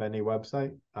of any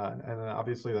website. And then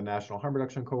obviously the National Harm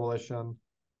Reduction Coalition.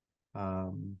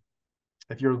 And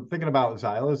if you're thinking about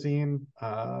xylazine,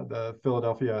 the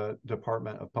Philadelphia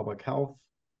Department of Public Health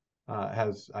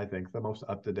has, I think, the most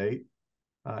up-to-date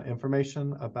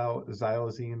information about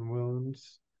xylazine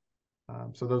wounds.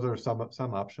 So those are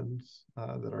some options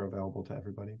that are available to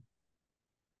everybody.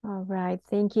 All right,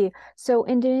 thank you. So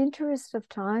in the interest of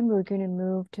time, we're going to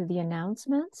move to the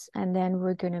announcements, and then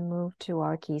we're going to move to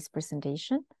our case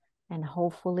presentation, and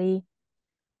hopefully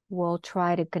we'll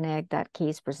try to connect that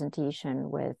case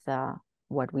presentation with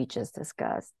what we just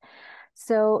discussed.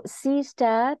 So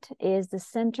CSTAT is the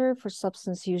Center for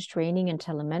Substance Use Training and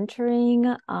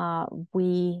Telementoring.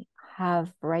 We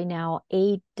have right now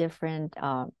 8 different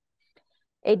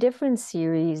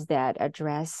series that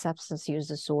address substance use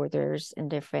disorders in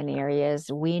different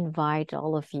areas. We invite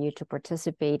all of you to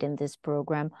participate in this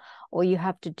program. All you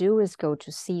have to do is go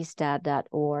to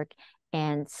cstat.org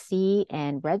and see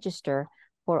and register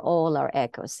for all our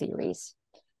ECHO series.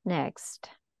 Next.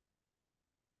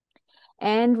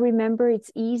 And remember,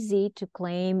 it's easy to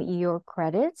claim your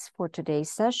credits for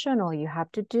today's session. All you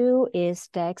have to do is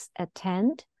text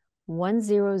attend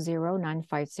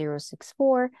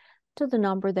 100-95064 to the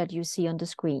number that you see on the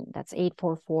screen. That's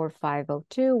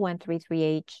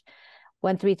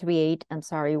 844-502-1338. I'm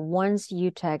sorry. Once you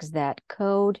text that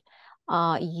code,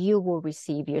 you will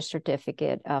receive your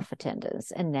certificate of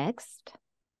attendance. And next.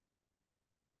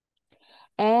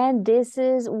 And this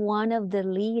is one of the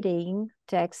leading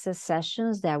Texas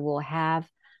sessions that we'll have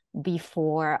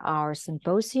before our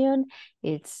symposium.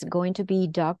 It's going to be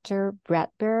Dr.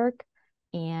 Bradberg,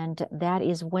 and that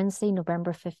is Wednesday,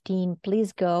 November 15.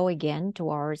 Please go again to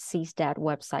our CSTAT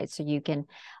website so you can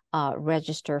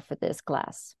register for this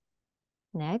class.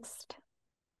 Next.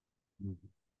 Mm-hmm.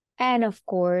 And of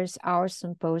course, our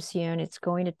symposium, it's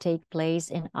going to take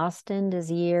place in Austin this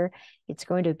year. It's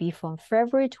going to be from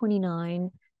February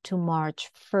 29 to March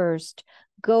 1st.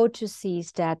 Go to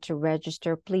CSTAT to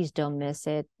register. Please don't miss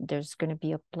it. There's going to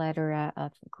be a plethora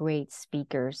of great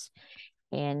speakers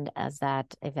in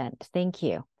that event. Thank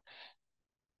you.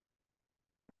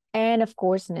 And of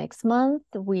course, next month,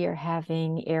 we are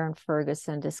having Aaron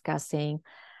Ferguson discussing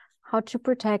how to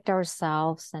protect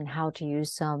ourselves and how to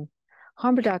use some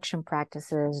harm reduction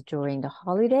practices during the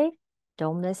holiday.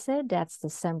 Don't miss it. That's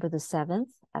December the 7th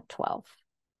at 12.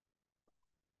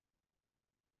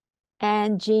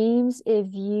 And James, if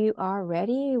you are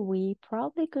ready, we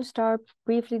probably could start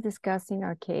briefly discussing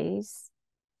our case.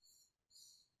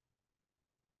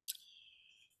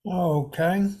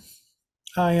 Okay.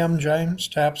 Hi, I'm James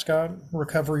Tapscott,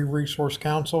 Recovery Resource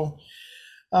Counsel.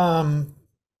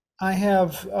 I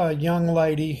have a young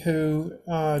lady who,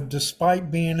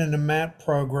 despite being in a MAT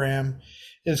program,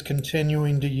 is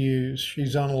continuing to use.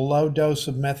 She's on a low dose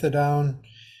of methadone,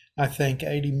 I think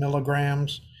 80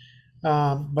 milligrams,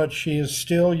 but she is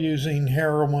still using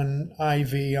heroin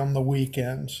IV on the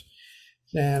weekends.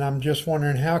 And I'm just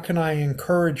wondering, how can I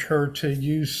encourage her to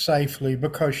use safely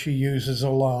because she uses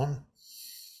alone?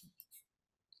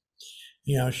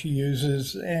 You know, she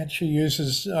uses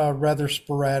rather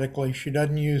sporadically. She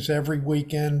doesn't use every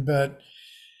weekend, but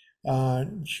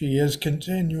she is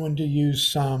continuing to use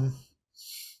some.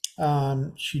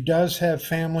 She does have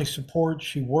family support.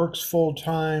 She works full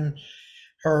time.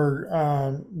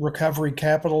 Her recovery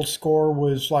capital score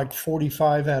was like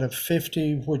 45 out of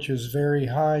 50, which is very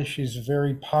high. She's a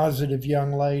very positive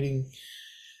young lady.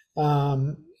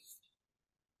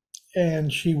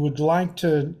 And she would like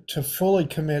to fully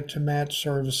commit to MAT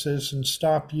services and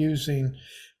stop using,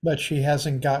 but she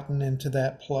hasn't gotten into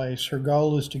that place. Her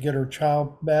goal is to get her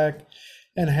child back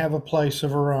and have a place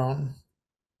of her own.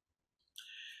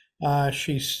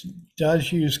 She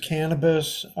does use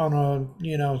cannabis on a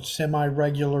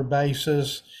semi-regular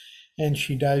basis, and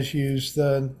she does use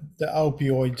the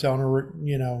opioids on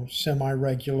a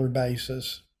semi-regular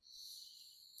basis.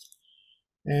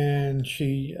 And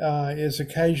she is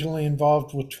occasionally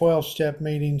involved with 12-step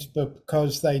meetings, but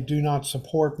because they do not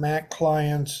support MAC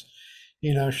clients,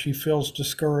 she feels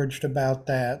discouraged about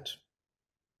that.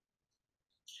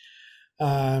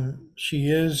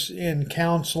 She is in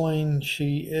counseling.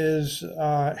 She has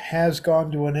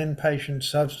gone to an inpatient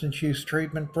substance use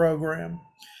treatment program,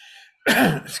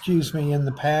 excuse me, in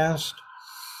the past,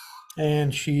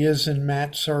 and she is in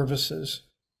MAT services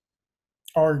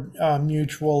or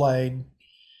mutual aid.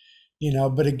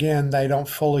 But again, they don't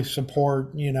fully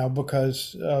support,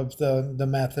 because of the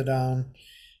methadone.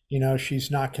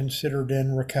 She's not considered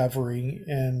in recovery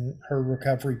in her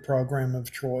recovery program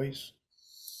of choice.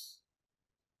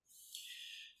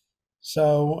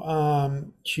 So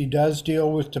she does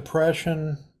deal with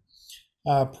depression,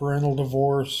 parental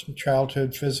divorce,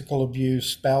 childhood physical abuse,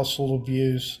 spousal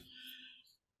abuse.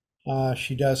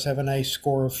 She does have an ACE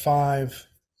score of 5.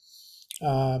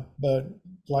 But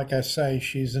like I say,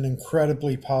 she's an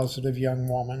incredibly positive young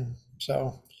woman.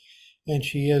 So, and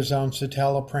she is on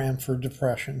citalopram for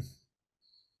depression.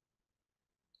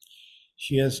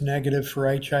 She is negative for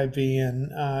HIV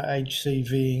and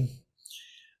HCV.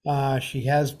 She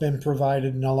has been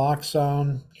provided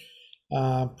naloxone,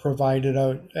 provided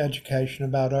education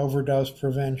about overdose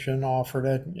prevention, offered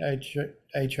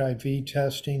HIV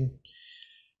testing.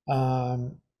 I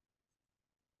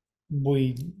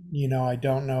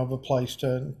don't know of a place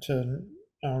to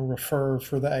refer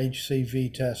for the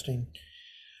HCV testing.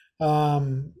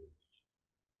 And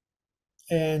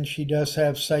she does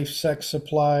have safe sex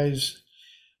supplies.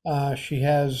 She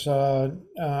has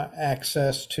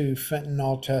access to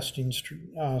fentanyl testing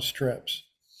strips.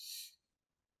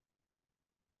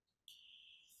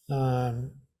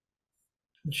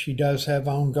 She does have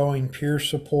ongoing peer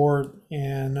support,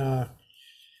 and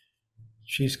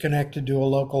she's connected to a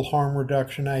local harm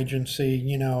reduction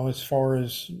agency, as far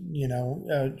as,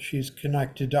 she's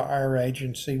connected to our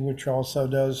agency, which also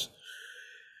does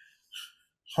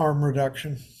harm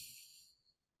reduction.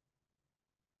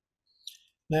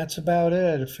 That's about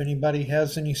it. If anybody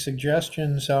has any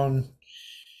suggestions on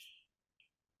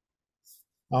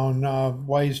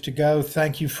ways to go,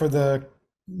 thank you for the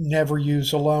Never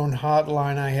Use Alone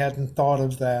hotline. I hadn't thought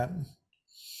of that.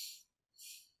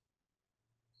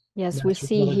 Yes, we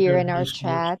see really here good in our resource.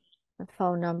 chat the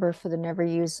phone number for the Never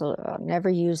Use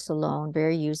Alone.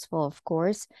 Very useful, of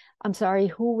course. I'm sorry,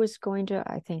 who was going to?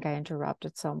 I think I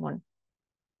interrupted someone.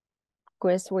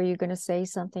 Chris, were you going to say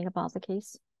something about the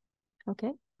case?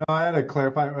 Okay. I had to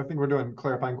clarify. I think we're doing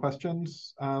clarifying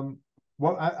questions.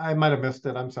 Well, I might have missed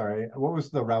it. I'm sorry. What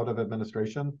was the route of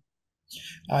administration?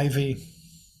 IV.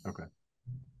 Okay.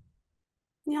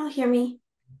 Can y'all hear me?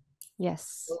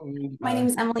 Yes. My name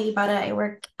is Emily Ibarra. I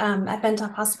work at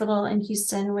Bentop Hospital in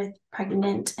Houston with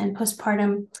pregnant and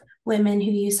postpartum women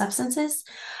who use substances.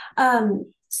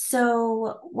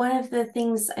 So one of the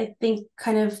things I think,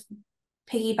 kind of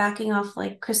piggybacking off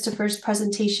like Christopher's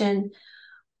presentation,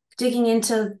 digging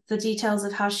into the details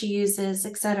of how she uses,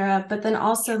 etc., but then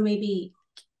also maybe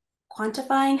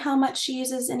quantifying how much she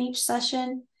uses in each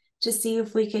session to see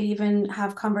if we could even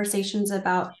have conversations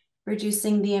about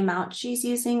reducing the amount she's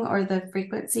using or the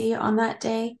frequency on that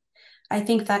day. I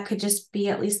think that could just be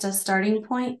at least a starting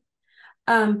point.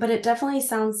 But it definitely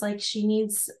sounds like she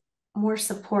needs more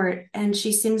support, and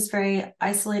she seems very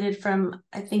isolated from,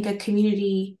 I think, a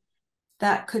community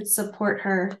that could support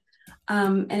her.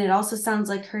 And it also sounds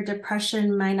like her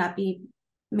depression might not be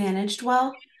managed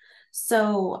well.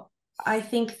 So I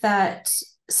think that,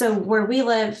 so where we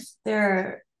live,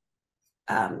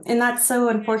 and that's so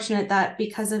unfortunate that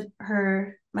because of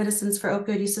her medicines for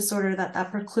opioid use disorder,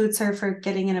 that precludes her for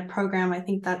getting in a program. I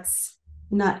think that's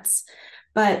nuts.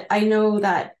 But I know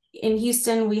that in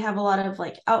Houston, we have a lot of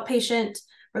like outpatient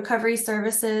recovery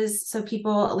services, so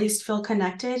people at least feel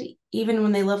connected, even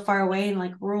when they live far away in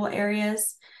like rural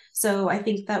areas. So I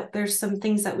think that there's some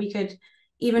things that we could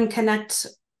even connect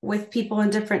with people in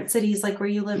different cities, like where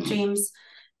you live, James,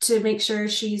 to make sure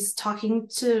she's talking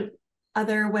to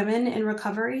other women in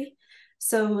recovery,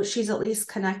 so she's at least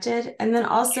connected. And then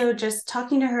also just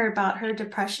talking to her about her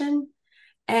depression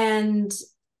and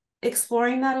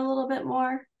exploring that a little bit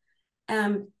more,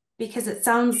 because it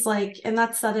sounds like, and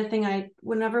that's the other thing,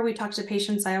 whenever we talk to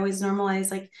patients, I always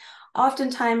normalize, like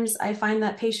oftentimes I find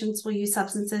that patients will use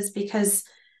substances because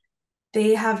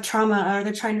they have trauma, or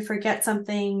they're trying to forget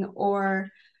something, or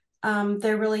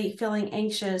they're really feeling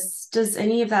anxious. Does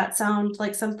any of that sound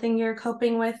like something you're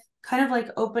coping with? Kind of like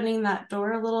opening that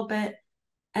door a little bit,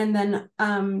 and then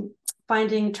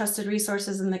finding trusted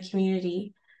resources in the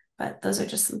community. But those are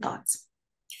just some thoughts.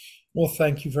 Well,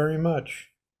 thank you very much.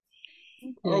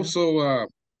 Also,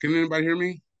 can anybody hear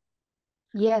me?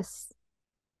 Yes.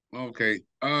 Okay.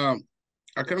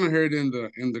 I kind of heard in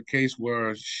the case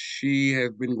where she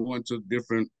has been going to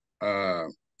different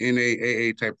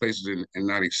NAAA type places and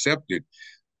not accepted.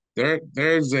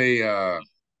 There's a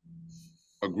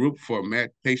group for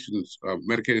patients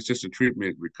medicated assisted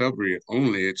treatment recovery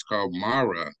only. It's called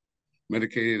MARA,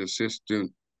 Medicated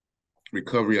Assistant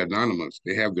Recovery Anonymous.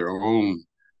 They have their own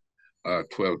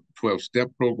 12-step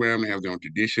program. They have their own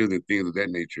traditions and things of that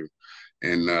nature.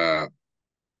 And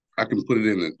I can put it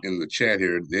in the chat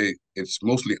here. It's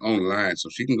mostly online, so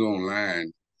she can go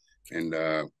online and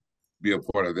be a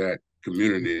part of that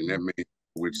community, and that may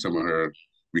with some of her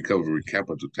recovery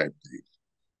capital type things.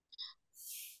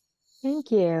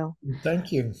 Thank you.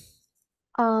 Thank you.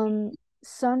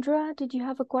 Sandra, did you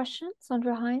have a question?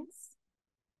 Sandra Hines?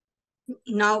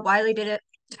 No, Wiley did it.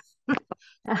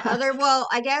 Well,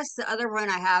 I guess the other one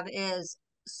I have is,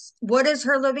 what is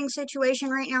her living situation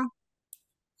right now?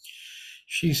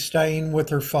 She's staying with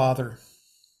her father.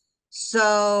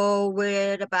 So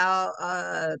what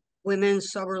about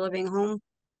women's sober living home?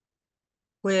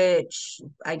 Which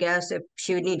I guess if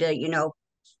she would need to,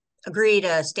 agree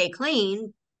to stay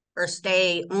clean or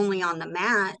stay only on the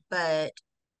mat, but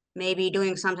maybe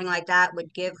doing something like that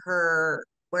would give her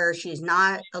where she's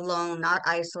not alone, not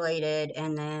isolated,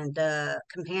 and then the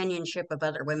companionship of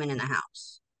other women in the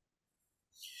house.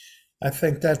 I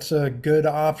think that's a good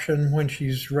option when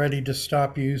she's ready to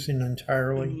stop using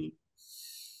entirely.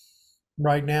 Mm-hmm.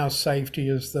 Right now, safety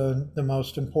is the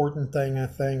most important thing, I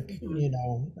think,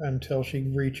 Mm-hmm. Until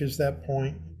she reaches that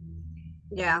point.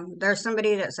 Yeah, there's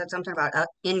somebody that said something about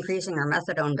increasing her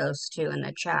methadone dose too in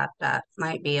the chat. That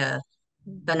might be a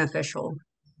beneficial.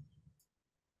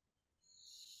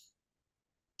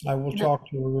 I will talk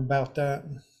to her about that.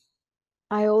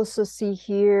 I also see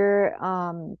here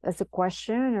as a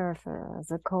question or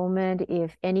as a comment,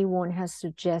 if anyone has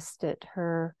suggested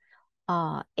her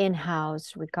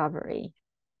in-house recovery.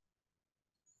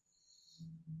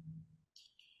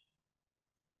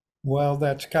 Well,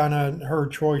 that's kind of her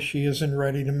choice. She isn't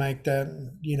ready to make that.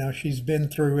 She's been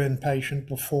through inpatient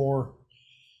before,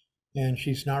 and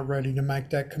she's not ready to make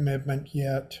that commitment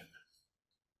yet.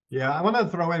 Yeah, I want to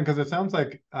throw in because it sounds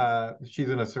like she's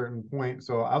in a certain point.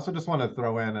 So I also just want to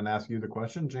throw in and ask you the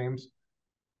question, James.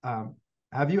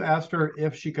 Have you asked her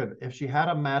if she had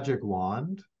a magic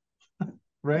wand,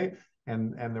 right?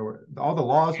 And there were all the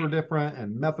laws were different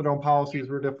and methadone policies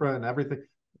were different and everything.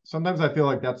 Sometimes I feel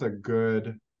like that's a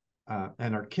good,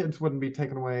 and her kids wouldn't be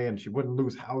taken away and she wouldn't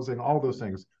lose housing, all those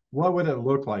things. What would it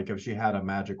look like if she had a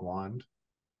magic wand,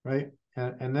 right?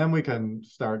 And then we can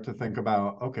start to think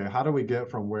about, okay, how do we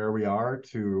get from where we are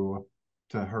to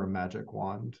her magic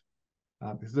wand?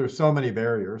 Because there's so many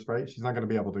barriers, right? She's not going to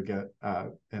be able to get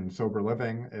in sober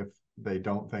living if they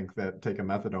don't think that taking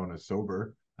methadone is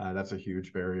sober. That's a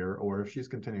huge barrier. Or if she's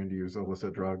continuing to use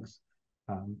illicit drugs.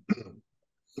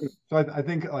 So I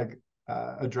think like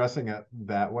addressing it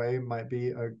that way might be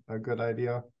a good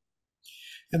idea.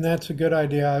 And that's a good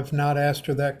idea. I've not asked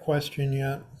her that question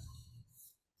yet.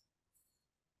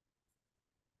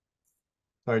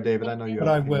 Sorry, David, I know you But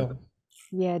I will.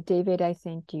 Yeah, David, I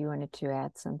think you wanted to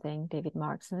add something. David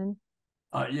Markson.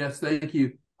 Yes, thank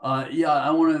you. Yeah,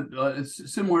 I want to,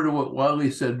 it's similar to what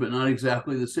Wiley said, but not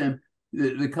exactly the same.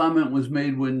 The comment was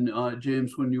made when,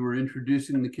 James, when you were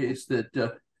introducing the case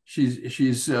that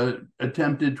she's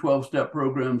attempted 12-step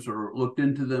programs or looked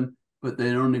into them, but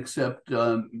they don't accept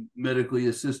medically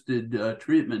assisted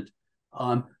treatment.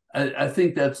 I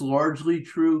think that's largely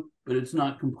true, but it's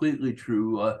not completely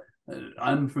true.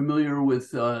 I'm familiar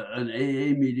with an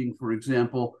AA meeting, for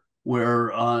example, where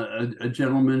a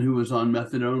gentleman who was on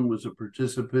methadone was a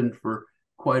participant for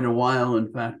quite a while.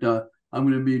 In fact, I'm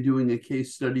going to be doing a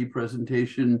case study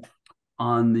presentation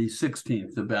on the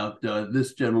 16th about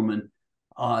this gentleman.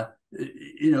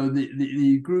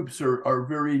 The groups are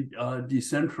very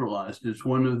decentralized. It's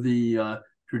one of the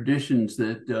traditions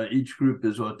that each group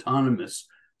is autonomous.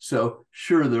 So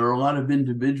sure, there are a lot of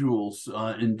individuals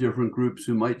in different groups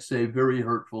who might say very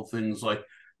hurtful things like,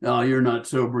 "No, you're not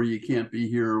sober, you can't be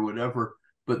here," or whatever.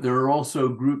 But there are also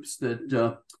groups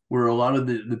that where a lot of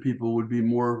the people would be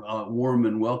more warm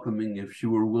and welcoming if she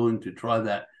were willing to try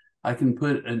that. I can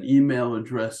put an email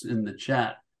address in the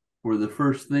chat for the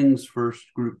First Things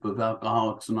First group of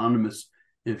Alcoholics Anonymous.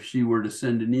 If she were to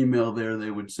send an email there,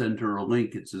 they would send her a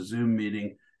link. It's a Zoom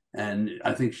meeting. And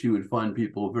I think she would find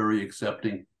people very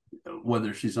accepting,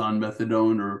 whether she's on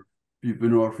methadone or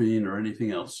buprenorphine or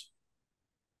anything else.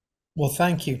 Well,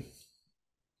 thank you.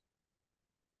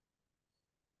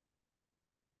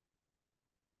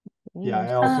 Yeah,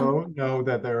 I also know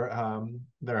that there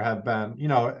have been,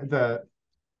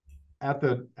 at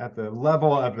the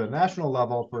level of the national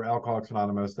level for Alcoholics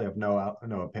Anonymous, they have no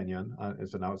opinion.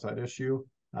 It's an outside issue.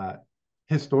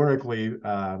 Historically,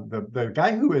 the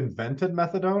guy who invented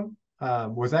methadone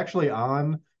was actually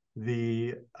on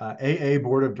the AA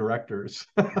board of directors,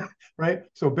 right?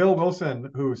 So Bill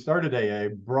Wilson, who started AA,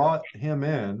 brought him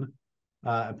in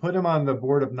and put him on the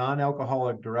board of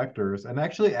non-alcoholic directors, and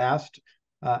actually asked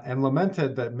and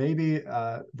lamented that maybe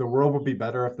the world would be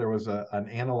better if there was an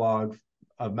analog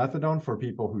of methadone for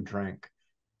people who drank.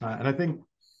 And I think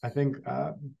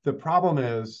the problem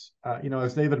is,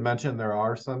 as David mentioned, there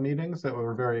are some meetings that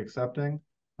were very accepting.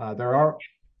 There are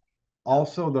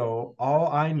also, though, all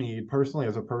I need personally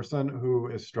as a person who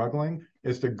is struggling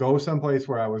is to go someplace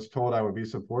where I was told I would be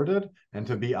supported and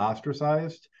to be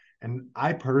ostracized. And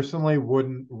I personally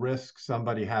wouldn't risk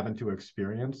somebody having to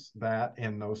experience that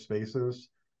in those spaces.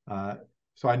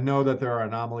 So I know that there are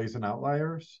anomalies and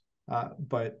outliers,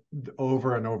 but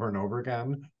over and over and over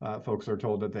again, folks are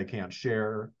told that they can't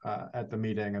share at the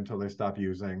meeting until they stop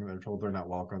using. They're told they're not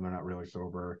welcome, they're not really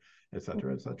sober, et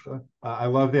cetera, et cetera. I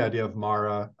love the idea of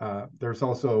MARA. There's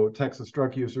also Texas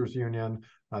Drug Users Union.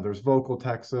 There's Vocal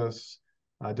Texas.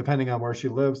 Depending on where she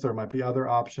lives, there might be other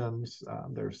options.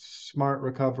 There's Smart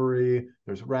Recovery,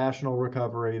 there's Rational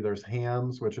Recovery, there's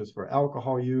HAMS, which is for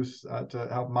alcohol use to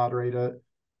help moderate it.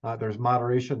 There's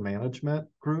moderation management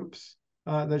groups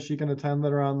that she can attend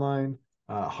that are online,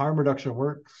 harm reduction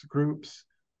works groups.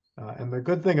 And the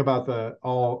good thing about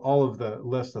all of the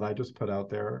lists that I just put out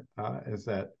there is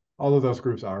that all of those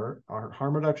groups are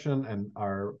harm reduction and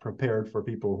are prepared for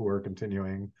people who are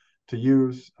continuing to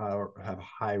use or have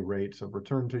high rates of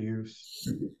return to use.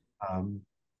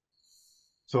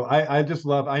 So I just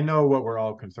love, I know what we're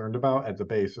all concerned about at the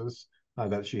basis,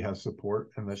 that she has support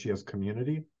and that she has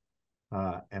community.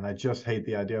 And I just hate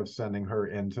the idea of sending her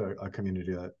into a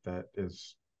community that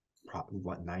is probably,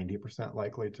 what, 90%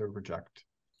 likely to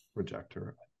reject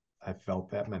her. I've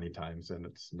felt that many times, and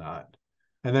it's not.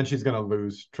 And then she's going to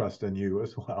lose trust in you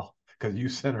as well because you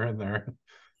sent her in there.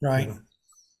 Right.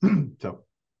 So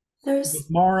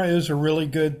MARA is a really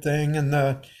good thing, and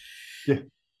the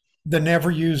Never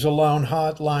Use Alone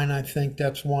hotline, I think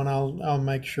that's one I'll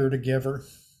make sure to give her.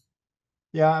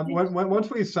 Yeah, once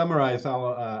we summarize,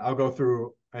 I'll go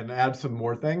through and add some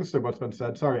more things to what's been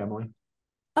said. Sorry, Emily.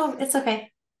 Oh, it's okay.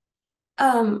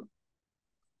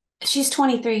 She's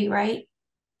 23, right?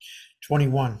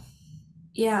 21.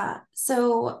 Yeah.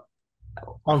 So.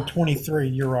 Oh, 23.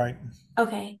 You're right.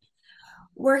 Okay.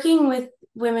 Working with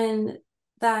women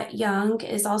that young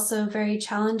is also very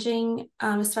challenging,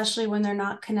 especially when they're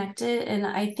not connected. And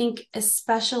I think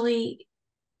especially,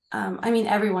 I mean,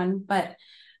 everyone, but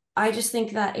I just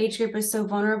think that age group is so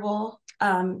vulnerable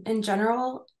in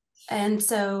general. And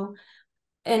so,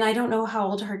 and I don't know how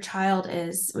old her child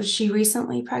is. Was she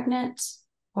recently pregnant,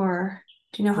 or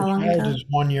do you know how long ago? Her child is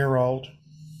 1 year old.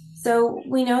 So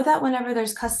we know that whenever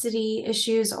there's custody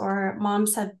issues or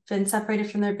moms have been separated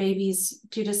from their babies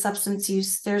due to substance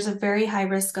use, there's a very high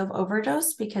risk of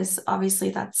overdose because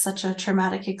obviously that's such a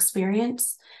traumatic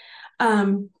experience.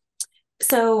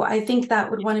 So I think that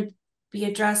would want to be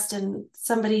addressed, and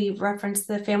somebody referenced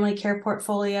the family care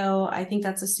portfolio. I think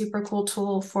that's a super cool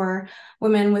tool for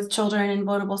women with children in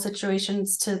vulnerable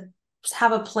situations to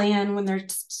have a plan when they're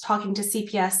talking to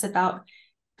CPS about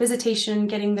visitation,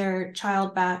 getting their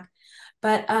child back.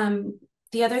 But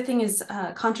the other thing is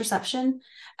contraception,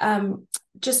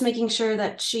 just making sure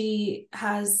that she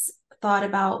has thought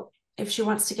about if she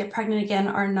wants to get pregnant again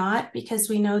or not, because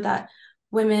we know that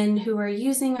women who are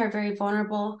using are very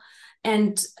vulnerable.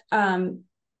 And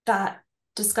that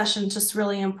discussion is just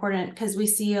really important because we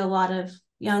see a lot of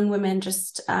young women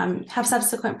just have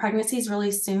subsequent pregnancies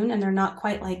really soon, and they're not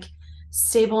quite like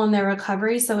stable in their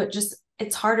recovery. So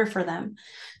it's harder for them.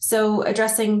 So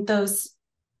addressing those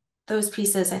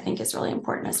pieces, I think, is really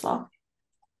important as well.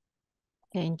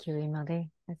 Thank you,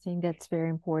 Emily. I think that's very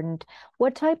important.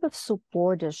 What type of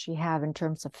support does she have in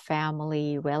terms of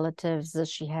family, relatives? Does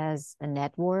she has a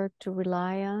network to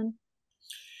rely on?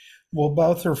 Well,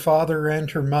 both her father and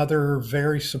her mother are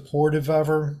very supportive of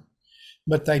her,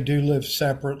 but they do live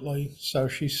separately. So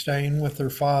she's staying with her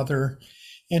father,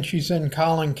 and she's in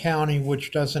Collin County,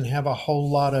 which doesn't have a whole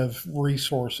lot of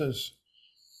resources.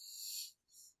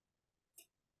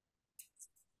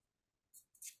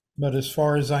 But as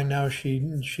far as I know,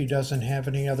 she doesn't have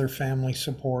any other family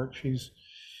support.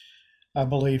 I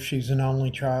believe she's an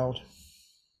only child.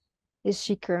 Is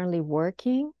she currently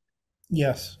working?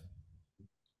 Yes.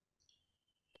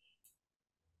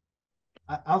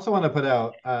 I also want to put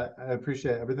out, I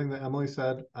appreciate everything that Emily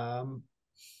said.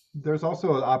 There's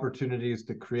also opportunities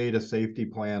to create a safety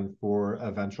plan for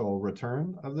eventual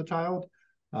return of the child.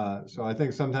 So I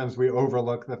think sometimes we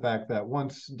overlook the fact that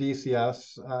once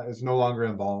DCS is no longer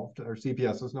involved, or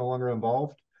CPS is no longer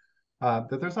involved,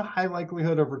 that there's a high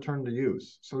likelihood of return to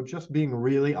use. So just being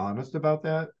really honest about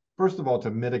that, first of all,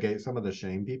 to mitigate some of the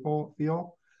shame people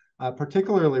feel,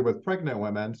 particularly with pregnant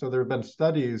women. So there have been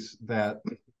studies that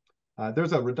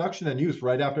there's a reduction in use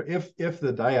right after, if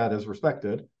the dyad is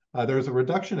respected, there's a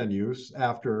reduction in use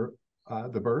after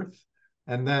the birth.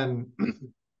 And then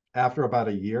after about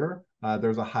a year,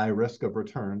 there's a high risk of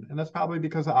return. And that's probably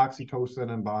because of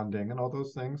oxytocin and bonding and all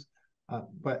those things.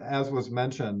 But as was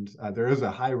mentioned, there is a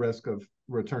high risk of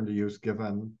return to use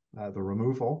given the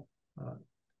removal.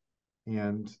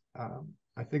 And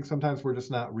I think sometimes we're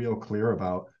just not real clear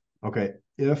about, okay,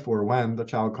 if or when the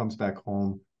child comes back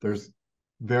home, there's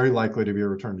very likely to be a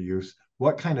return to use.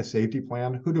 What kind of safety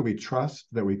plan? Who do we trust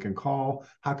that we can call?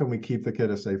 How can we keep the kid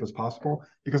as safe as possible?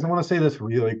 Because I want to say this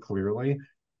really clearly.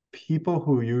 People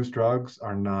who use drugs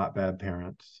are not bad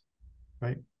parents,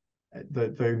 right?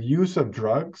 The use of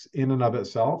drugs in and of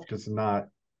itself does not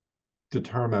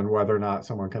determine whether or not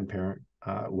someone can parent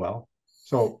well.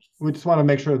 So we just want to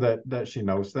make sure that she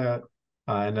knows that,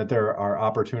 and that there are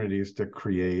opportunities to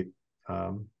create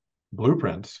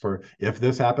blueprints for, if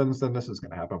this happens, then this is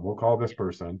going to happen. We'll call this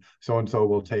person. So and so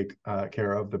will take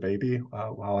care of the baby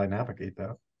while I navigate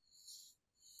that.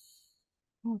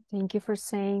 Well, thank you for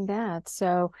saying that.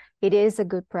 So it is a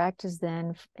good practice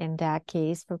then, in that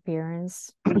case, for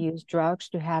parents who use drugs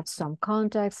to have some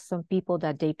contacts, some people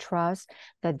that they trust,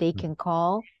 that they can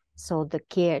call, so the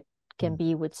kid can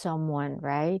be with someone,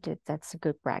 right? That's a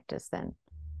good practice then.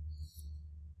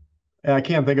 And I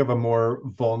can't think of a more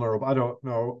vulnerable, I don't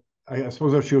know. I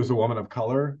suppose if she was a woman of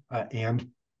color and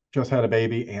just had a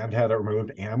baby and had it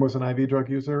removed and was an IV drug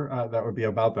user, that would be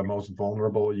about the most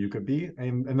vulnerable you could be,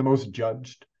 and the most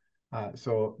judged.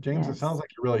 So James, Yes. It sounds like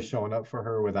you're really showing up for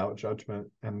her without judgment,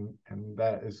 and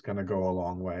that is going to go a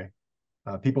long way.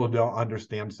 People who don't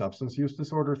understand substance use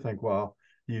disorder think, well,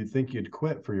 you think you'd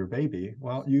quit for your baby.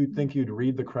 Well, you think you'd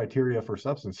read the criteria for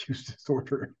substance use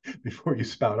disorder before you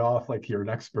spout off like you're an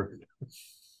expert.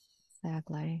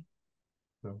 Exactly.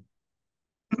 So.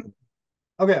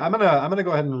 Okay, I'm gonna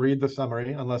go ahead and read the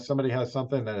summary, unless somebody has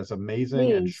something that is amazing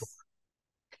Please.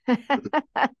 and short.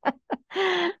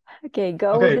 Okay,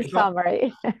 go Okay, with the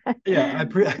summary. Yeah,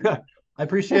 I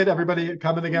appreciate everybody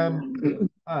coming again.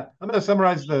 I'm going to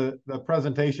summarize the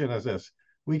presentation as this.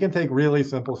 We can take really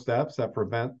simple steps that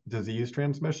prevent disease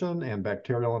transmission and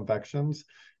bacterial infections,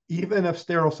 even if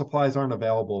sterile supplies aren't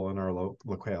available in our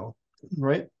locale,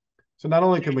 right? So not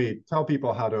only can we tell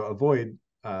people how to avoid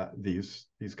these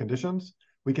conditions,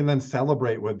 we can then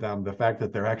celebrate with them the fact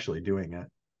that they're actually doing it,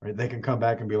 right? They can come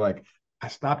back and be like, I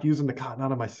stopped using the cotton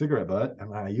out of my cigarette butt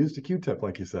and I used a Q-tip,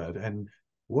 like you said. And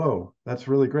whoa, that's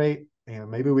really great. And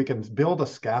maybe we can build a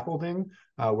scaffolding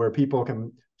where people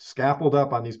can scaffold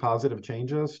up on these positive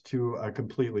changes to a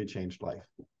completely changed life.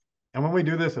 And when we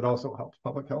do this, it also helps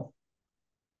public health.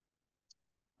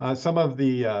 Some of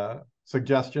the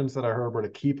suggestions that I heard were to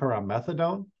keep her on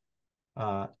methadone.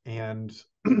 And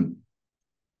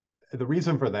the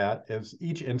reason for that is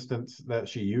each instance that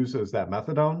she uses that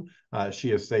methadone,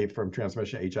 she is safe from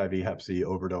transmission, HIV, Hep C,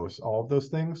 overdose, all of those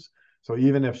things. So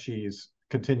even if she's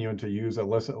continuing to use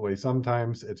illicitly,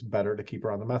 sometimes it's better to keep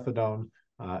her on the methadone.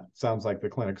 Sounds like the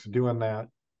clinic's doing that.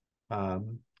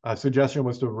 A suggestion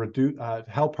was to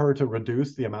help her to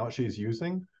reduce the amount she's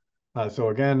using. So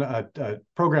again, a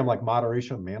program like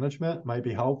moderation management might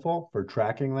be helpful for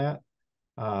tracking that.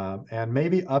 And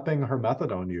maybe upping her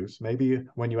methadone use. Maybe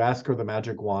when you ask her the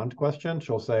magic wand question,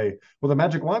 she'll say, well, the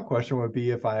magic wand question would be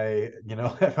if I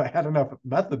had enough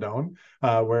methadone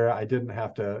where I didn't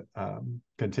have to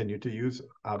continue to use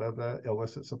out of the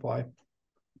illicit supply.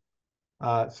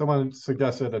 Someone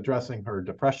suggested addressing her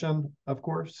depression, of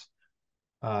course.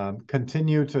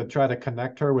 Continue to try to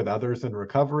connect her with others in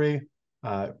recovery,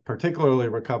 particularly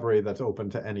recovery that's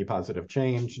open to any positive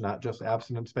change, not just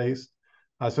abstinence-based.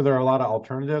 So there are a lot of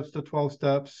alternatives to 12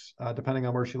 steps, depending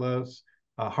on where she lives.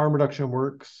 Harm Reduction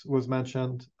Works was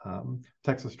mentioned,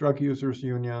 Texas Drug Users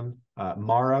Union,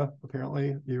 MARA,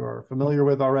 apparently you are familiar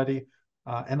with already,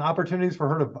 and opportunities for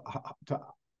her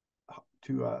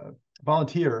to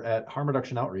volunteer at harm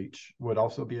reduction outreach would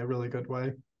also be a really good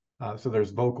way. So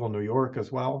there's Vocal New York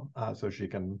as well, so she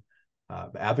can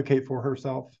advocate for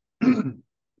herself.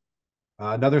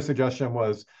 Another suggestion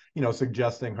was,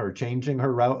 suggesting her changing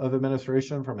her route of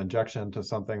administration from injection to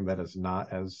something that is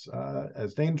not as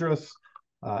dangerous,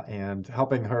 and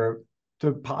helping her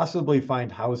to possibly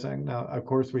find housing. Now, of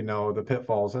course, we know the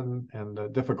pitfalls and the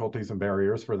difficulties and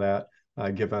barriers for that,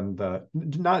 given the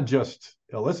not just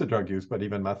illicit drug use, but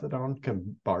even methadone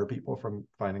can bar people from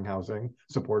finding housing,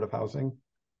 supportive housing.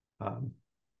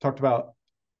 Talked about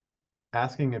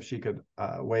asking if she could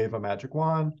wave a magic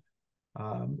wand.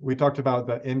 We talked about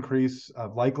the increase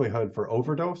of likelihood for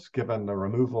overdose given the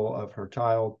removal of her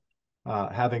child,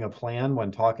 having a plan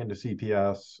when talking to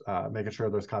CPS, making sure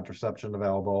there's contraception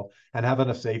available, and having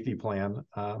a safety plan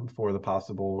for the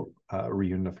possible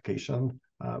reunification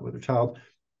with her child.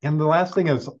 And the last thing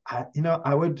is,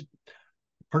 I would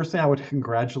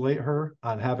congratulate her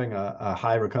on having a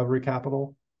high recovery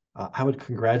capital. I would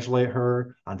congratulate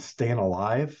her on staying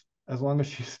alive as long as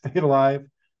she stayed alive.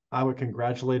 I would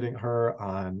congratulating her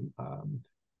on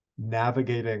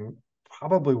navigating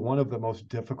probably one of the most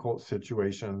difficult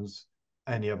situations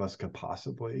any of us could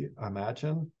possibly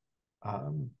imagine.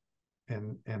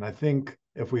 And I think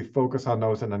if we focus on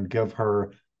those and then give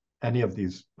her any of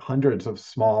these hundreds of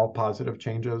small positive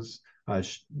changes,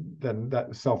 then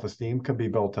that self-esteem can be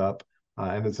built up.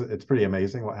 And it's pretty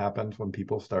amazing what happens when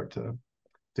people start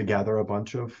to gather a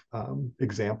bunch of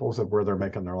examples of where they're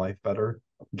making their life better,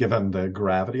 given the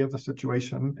gravity of the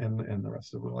situation in the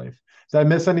rest of their life. Did I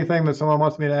miss anything that someone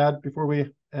wants me to add before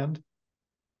we end?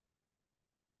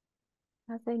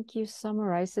 I think you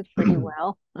summarized it pretty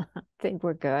well. I think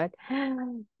we're good.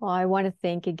 Well, I want to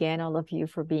thank again all of you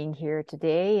for being here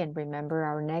today. And remember,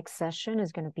 our next session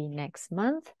is going to be next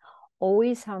month.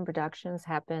 Always Harm Productions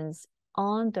happens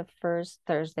on the first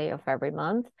Thursday of every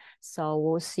month. So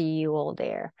we'll see you all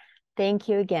there. Thank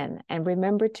you again. And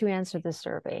remember to answer the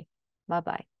survey.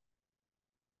 Bye-bye.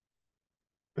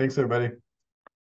 Thanks, everybody.